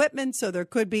enough equipment, so there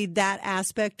could be that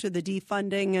aspect to the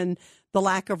defunding and the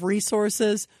lack of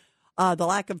resources, the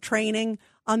lack of training.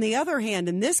 On the other hand,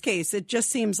 in this case, it just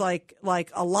seems like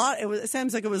a lot. It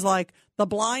seems like it was like the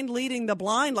blind leading the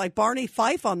blind, like Barney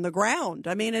Fife on the ground.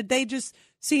 I mean, they just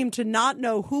seemed to not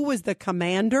know who was the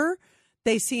commander.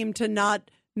 They seemed to not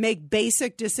make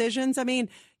basic decisions. I mean,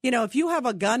 if you have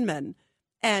a gunman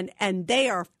and they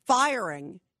are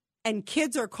firing and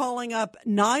kids are calling up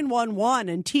 911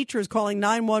 and teachers calling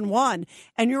 911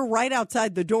 and you're right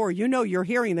outside the door, you're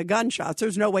hearing the gunshots.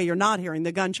 There's no way you're not hearing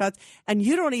the gunshots. And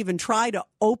you don't even try to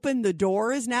open the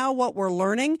door is now what we're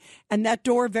learning. And that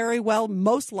door very well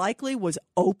most likely was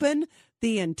open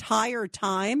the entire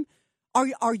time.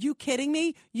 Are you kidding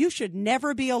me? You should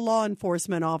never be a law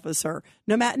enforcement officer,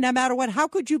 no matter what. How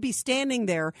could you be standing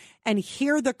there and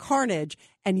hear the carnage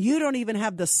and you don't even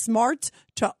have the smarts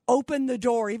to open the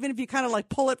door, even if you kind of like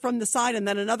pull it from the side and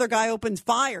then another guy opens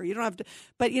fire? You don't have to,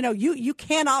 but you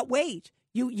cannot wait.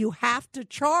 You have to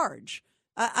charge.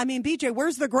 I mean, BJ,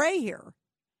 where's the gray here?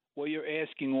 Well, you're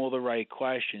asking all the right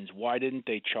questions. Why didn't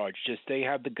they charge? Just they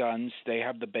have the guns, they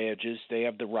have the badges, they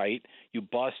have the right. You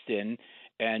bust in.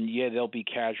 And yeah, there'll be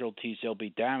casualties, there'll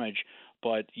be damage,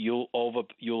 but you'll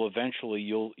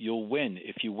eventually win.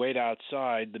 If you wait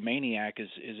outside, the maniac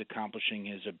is accomplishing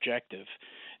his objective.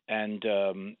 And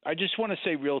I just want to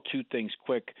say 2 things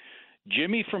quick.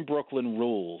 Jimmy from Brooklyn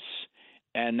rules.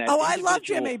 And that I love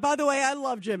Jimmy. By the way, I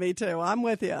love Jimmy too. I'm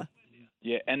with you.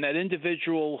 Yeah, and that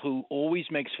individual who always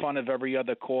makes fun of every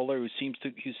other caller who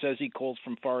says he calls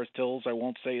from Forest Hills, I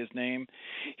won't say his name.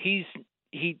 He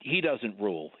doesn't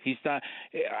rule. He's not.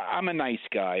 I'm a nice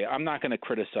guy. I'm not going to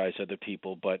criticize other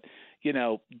people, but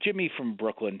Jimmy from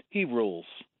Brooklyn, he rules.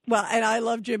 Well, and I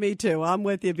love Jimmy too. I'm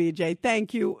with you, BJ.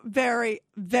 Thank you very,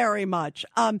 very much.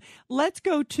 Let's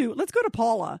go to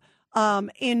Paula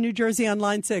in New Jersey on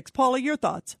line 6. Paula, your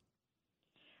thoughts?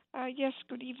 Yes.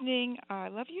 Good evening. I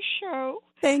love your show.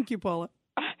 Thank you, Paula.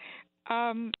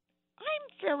 I'm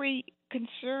very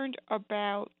concerned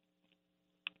about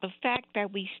the fact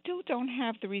that we still don't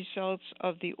have the results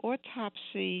of the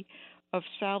autopsy of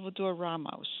Salvador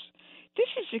Ramos. This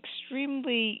is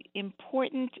extremely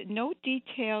important. No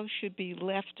detail should be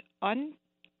left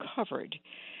uncovered.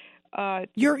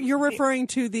 You're referring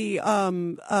to the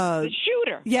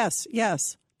shooter. Yes.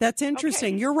 That's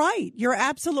interesting. Okay. You're right. You're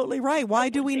absolutely right. Why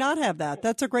do we not have that?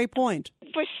 That's a great point.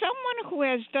 For someone who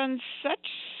has done such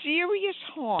serious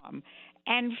harm,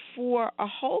 and for a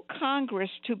whole Congress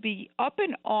to be up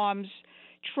in arms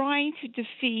trying to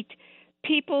defeat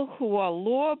people who are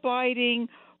law-abiding,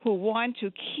 who want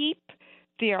to keep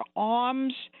their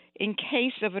arms in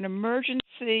case of an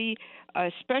emergency,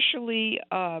 especially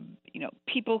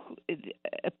people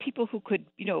who could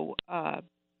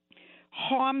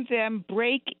harm them,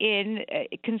 break in,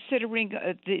 considering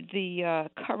the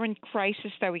current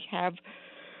crisis that we have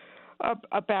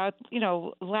about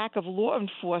lack of law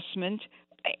enforcement.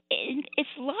 In its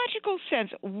logical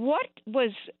sense, what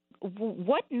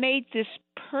made this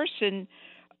person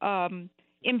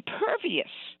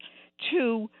impervious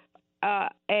to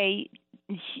a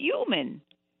human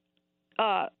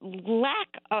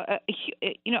lack, a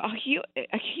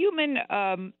human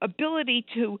ability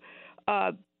to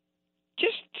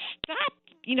just stop,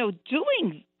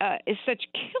 doing such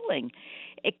killing?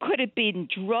 It could have been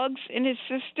drugs in his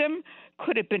system,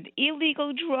 could have been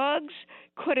illegal drugs,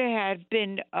 could have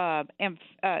been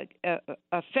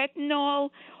fentanyl,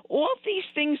 all these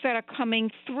things that are coming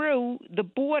through the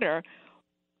border.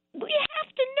 We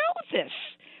have to know this.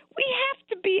 We have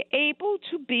to be able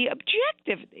to be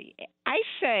objective. I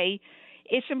say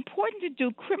it's important to do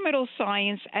criminal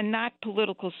science and not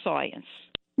political science.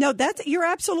 No, you're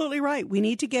absolutely right. We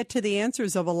need to get to the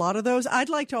answers of a lot of those. I'd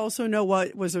like to also know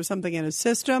was there something in his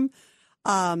system?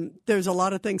 There's a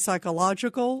lot of things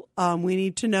psychological. We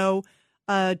need to know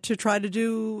to try to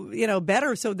do,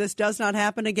 better so this does not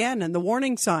happen again. And the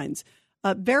warning signs,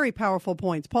 very powerful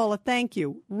points. Paula, thank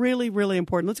you. Really, really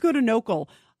important. Let's go to Nokel.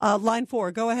 Line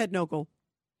 4. Go ahead, Nokel.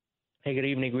 Hey, good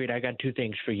evening, Rita. I got two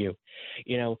things for you.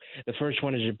 The first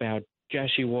one is about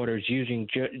Jesse Waters using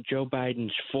Joe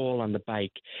Biden's fall on the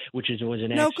bike, was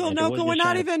an accident. Nokel, we're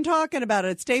not even talking about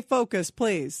it. Stay focused,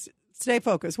 please. Stay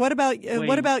focused. What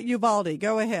about Uvalde?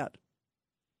 Go ahead.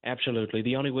 Absolutely.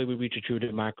 The only way we reach a true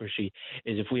democracy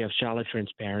is if we have solid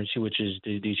transparency, which is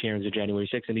these hearings of January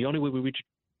 6th. And the only way we reach...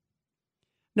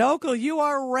 Nokel, you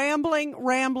are rambling.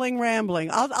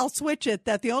 I'll switch it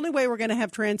that the only way we're going to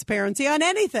have transparency on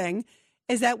anything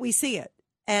is that we see it.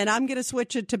 And I'm going to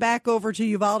switch it back over to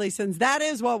Uvalde since that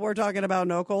is what we're talking about,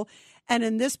 Nokel. And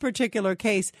in this particular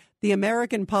case, the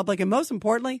American public and most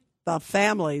importantly, the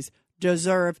families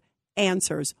deserve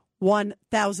answers.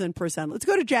 1,000%. Let's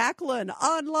go to Jacqueline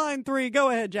on line 3. Go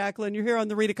ahead, Jacqueline. You're here on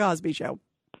the Rita Cosby Show.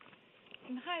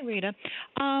 Hi, Rita.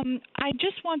 I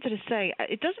just wanted to say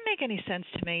it doesn't make any sense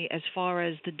to me as far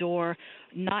as the door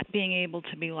not being able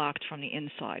to be locked from the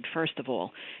inside, first of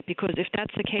all, because if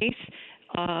that's the case,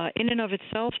 in and of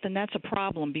itself, then that's a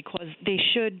problem because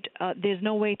there's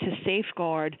no way to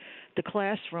safeguard the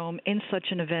classroom in such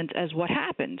an event as what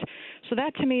happened. So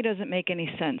that to me doesn't make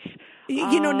any sense.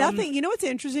 Nothing. You know what's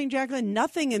interesting, Jacqueline?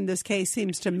 Nothing in this case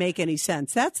seems to make any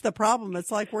sense. That's the problem.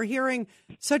 It's like we're hearing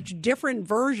such different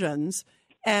versions,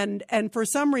 and for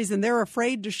some reason they're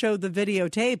afraid to show the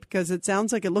videotape because it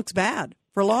sounds like it looks bad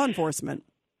for law enforcement.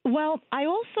 Well, I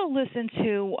also listened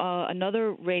to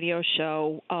another radio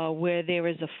show where there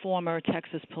is a former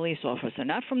Texas police officer,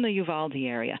 not from the Uvalde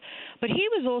area, but he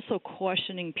was also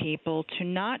cautioning people to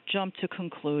not jump to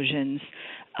conclusions.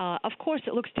 Of course,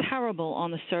 it looks terrible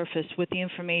on the surface with the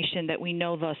information that we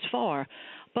know thus far,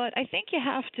 but I think you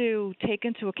have to take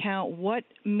into account what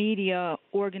media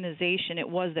organization it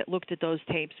was that looked at those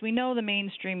tapes. We know the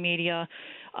mainstream media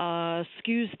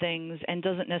skews things and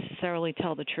doesn't necessarily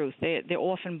tell the truth. They're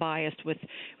often biased with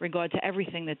regard to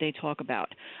everything that they talk about.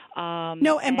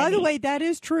 And by the way, that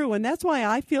is true, and that's why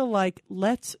I feel like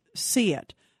let's see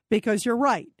it. Because you're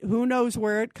right. Who knows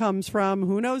where it comes from?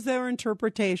 Who knows their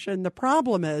interpretation? The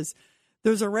problem is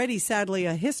there's already, sadly,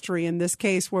 a history in this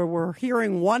case where we're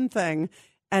hearing one thing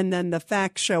and then the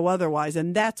facts show otherwise.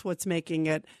 And that's what's making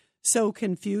it so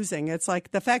confusing. It's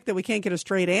like the fact that we can't get a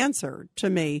straight answer to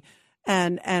me.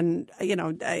 And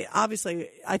obviously,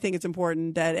 I think it's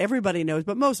important that everybody knows.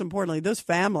 But most importantly, those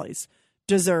families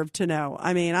deserve to know.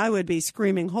 I mean, I would be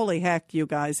screaming, holy heck, you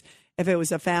guys, if it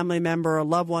was a family member, a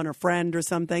loved one, or friend or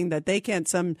something, that they can't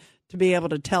to be able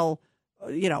to tell,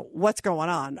 what's going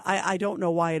on. I don't know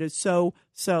why it is so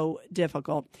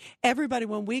difficult. Everybody,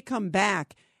 when we come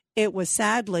back, it was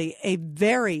sadly a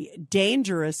very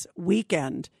dangerous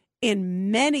weekend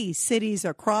in many cities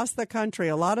across the country,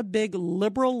 a lot of big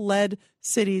liberal-led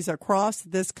cities across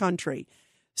this country.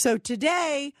 So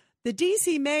today, the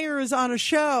D.C. mayor is on a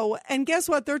show, and guess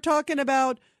what? They're talking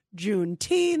about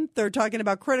Juneteenth. They're talking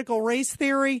about critical race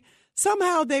theory.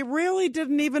 Somehow they really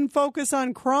didn't even focus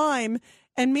on crime.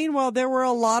 And meanwhile, there were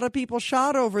a lot of people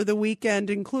shot over the weekend,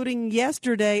 including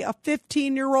yesterday, a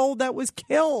 15-year-old that was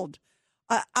killed.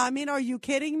 I mean, are you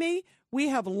kidding me? We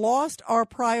have lost our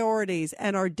priorities,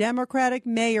 and our Democratic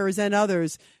mayors and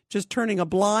others just turning a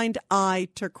blind eye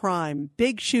to crime.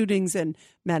 Big shootings in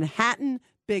Manhattan,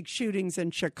 big shootings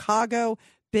in Chicago,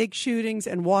 big shootings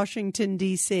in Washington,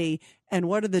 D.C., and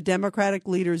what are the Democratic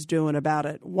leaders doing about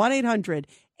it?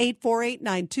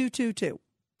 1-800-848-9222.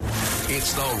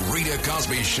 It's the Rita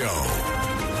Cosby Show.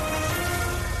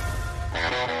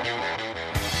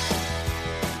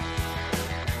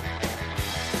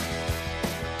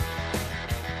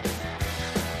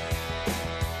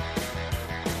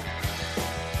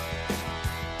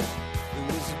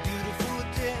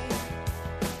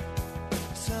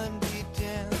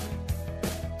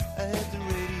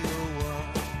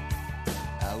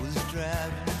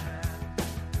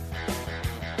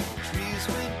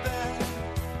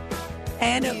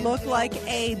 And it looked like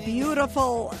a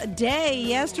beautiful day.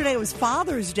 Yesterday was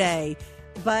Father's Day,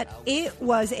 but it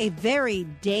was a very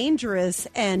dangerous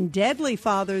and deadly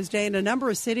Father's Day in a number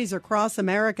of cities across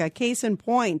America. Case in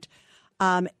point,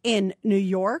 in New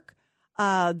York,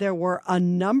 there were a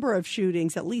number of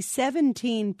shootings, at least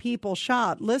 17 people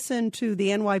shot. Listen to the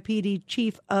NYPD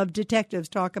chief of detectives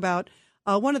talk about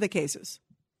one of the cases.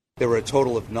 There were a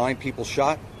total of 9 people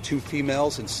shot, 2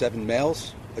 females and 7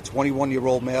 males. A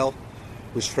 21-year-old male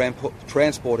was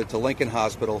transported to Lincoln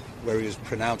Hospital, where he was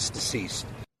pronounced deceased.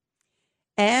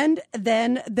 And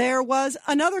then there was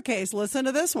another case. Listen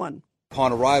to this one.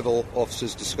 Upon arrival,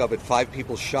 officers discovered 5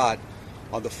 people shot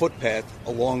on the footpath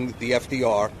along the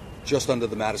FDR just under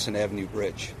the Madison Avenue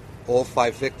Bridge. All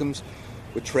 5 victims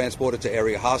were transported to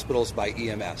area hospitals by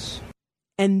EMS.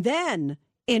 And then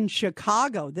in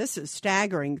Chicago, this is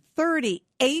staggering,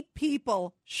 38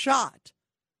 people shot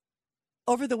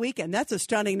over the weekend. That's a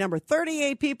stunning number.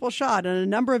 38 people shot and a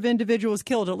number of individuals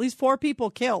killed, at least 4 people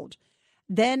killed.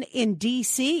 Then in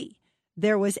D.C.,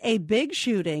 there was a big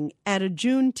shooting at a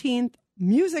Juneteenth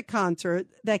music concert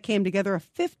that came together. A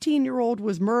 15-year-old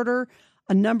was murdered.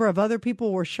 A number of other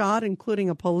people were shot, including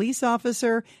a police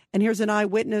officer. And here's an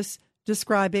eyewitness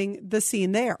describing the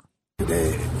scene there.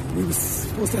 Today, we were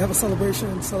supposed to have a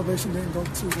celebration. The celebration didn't go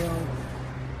too well.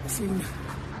 I seen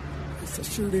it's a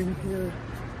shooting here.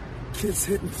 Kids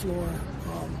hitting the floor.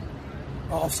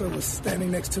 Our officer was standing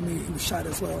next to me. He was shot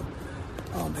as well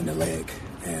in the leg.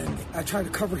 And I tried to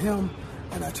cover him,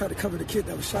 and I tried to cover the kid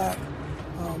that was shot.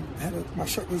 My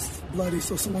shirt was bloody,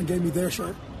 so someone gave me their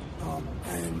shirt.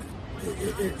 And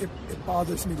it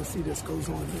bothers me to see this goes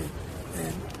on here.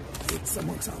 And it's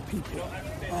amongst our people.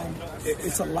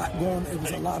 It's a lot going. It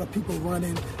was a lot of people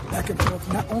running back and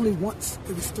forth. Not only once,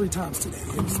 it was 3 times today.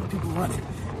 It was people running.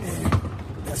 And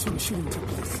that's when the shooting took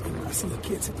place. And I seen the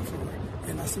kids hit the floor.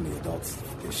 And I seen the adults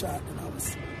get shot. And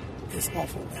it's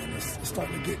awful, man. It's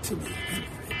starting to get to me. And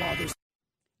it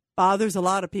bothers a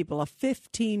lot of people. A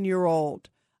 15-year-old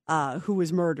who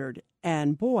was murdered.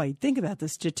 And boy, think about the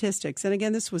statistics. And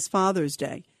again, this was Father's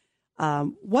Day.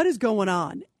 What is going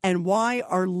on? And why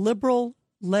are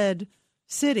liberal-led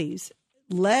cities,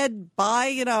 led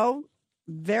by,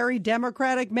 very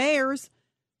Democratic mayors,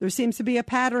 there seems to be a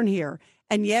pattern here.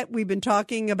 And yet we've been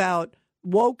talking about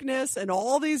wokeness and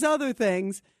all these other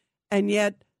things, and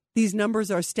yet these numbers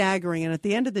are staggering. And at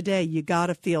the end of the day, you got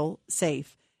to feel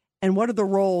safe. And what are the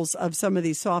roles of some of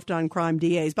these soft-on-crime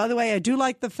DAs? By the way, I do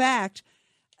like the fact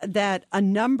that a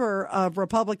number of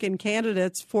Republican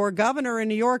candidates for governor in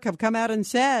New York have come out and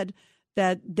said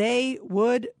that they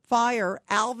would fire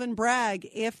Alvin Bragg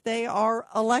if they are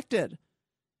elected.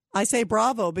 I say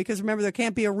bravo, because remember, there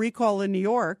can't be a recall in New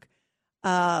York.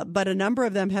 But a number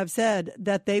of them have said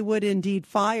that they would indeed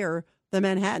fire the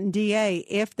Manhattan DA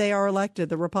if they are elected,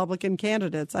 the Republican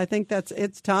candidates. I think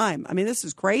it's time. I mean, this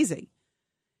is crazy.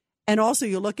 And also,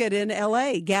 you look at in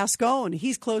L.A., Gascon,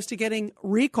 he's close to getting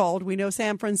recalled. We know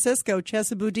San Francisco,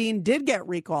 Chesa Boudin did get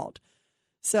recalled.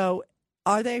 So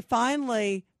are they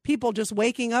finally people just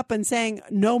waking up and saying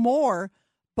no more?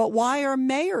 But why are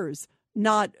mayors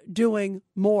not doing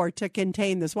more to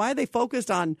contain this? Why are they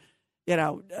focused on,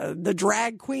 the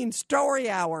drag queen story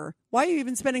hour? Why are you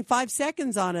even spending 5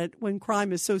 seconds on it when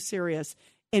crime is so serious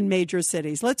in major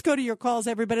cities? Let's go to your calls,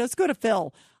 everybody. Let's go to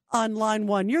Phil on line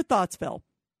 1. Your thoughts, Phil?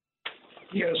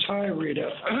 Yes, hi, Rita.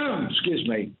 Excuse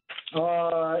me.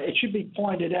 It should be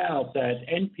pointed out that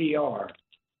NPR,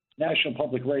 National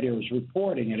Public Radio, is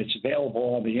reporting, and it's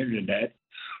available on the internet,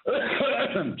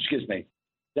 excuse me,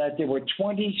 that there were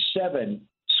 27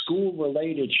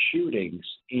 school-related shootings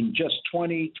in just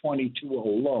 2022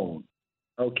 alone,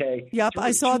 okay? Yep,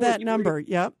 I saw that number,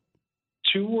 yep.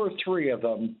 2 or 3 of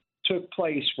them took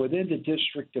place within the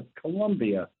District of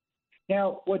Columbia.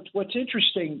 Now, what's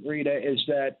interesting, Rita, is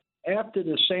that after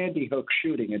the Sandy Hook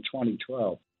shooting in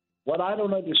 2012, what I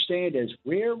don't understand is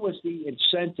where was the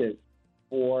incentive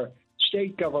for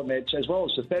state governments as well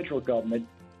as the federal government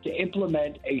to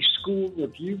implement a school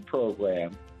review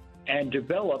program and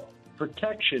develop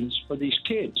protections for these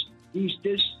kids?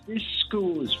 This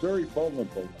school is very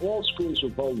vulnerable. All schools are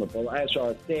vulnerable, as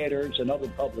are theaters and other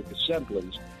public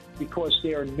assemblies, because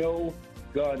there are no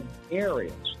gun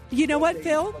areas. You know what,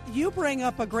 Phil? You bring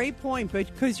up a great point,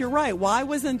 because you're right. Why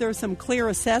wasn't there some clear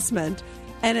assessment?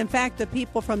 And in fact, the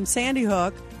people from Sandy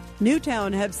Hook,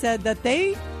 Newtown, have said that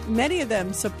many of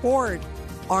them support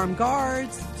armed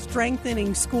guards,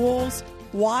 strengthening schools.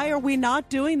 Why are we not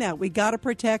doing that? We got to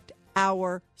protect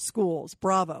our schools.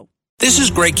 Bravo. This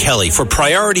is Greg Kelly for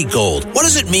Priority Gold. What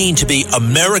does it mean to be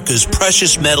America's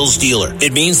precious metals dealer?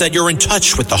 It means that you're in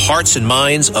touch with the hearts and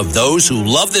minds of those who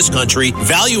love this country,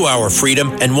 value our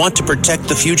freedom, and want to protect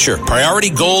the future.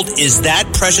 Priority Gold is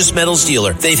that precious metals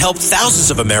dealer. They've helped thousands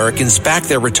of Americans back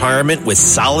their retirement with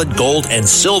solid gold and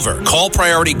silver. Call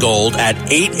Priority Gold at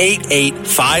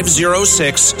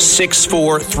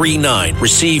 888-506-6439.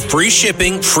 Receive free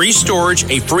shipping, free storage,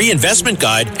 a free investment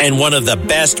guide, and one of the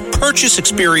best purchase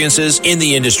experiences in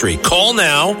the industry. Call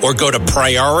now or go to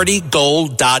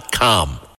PriorityGold.com.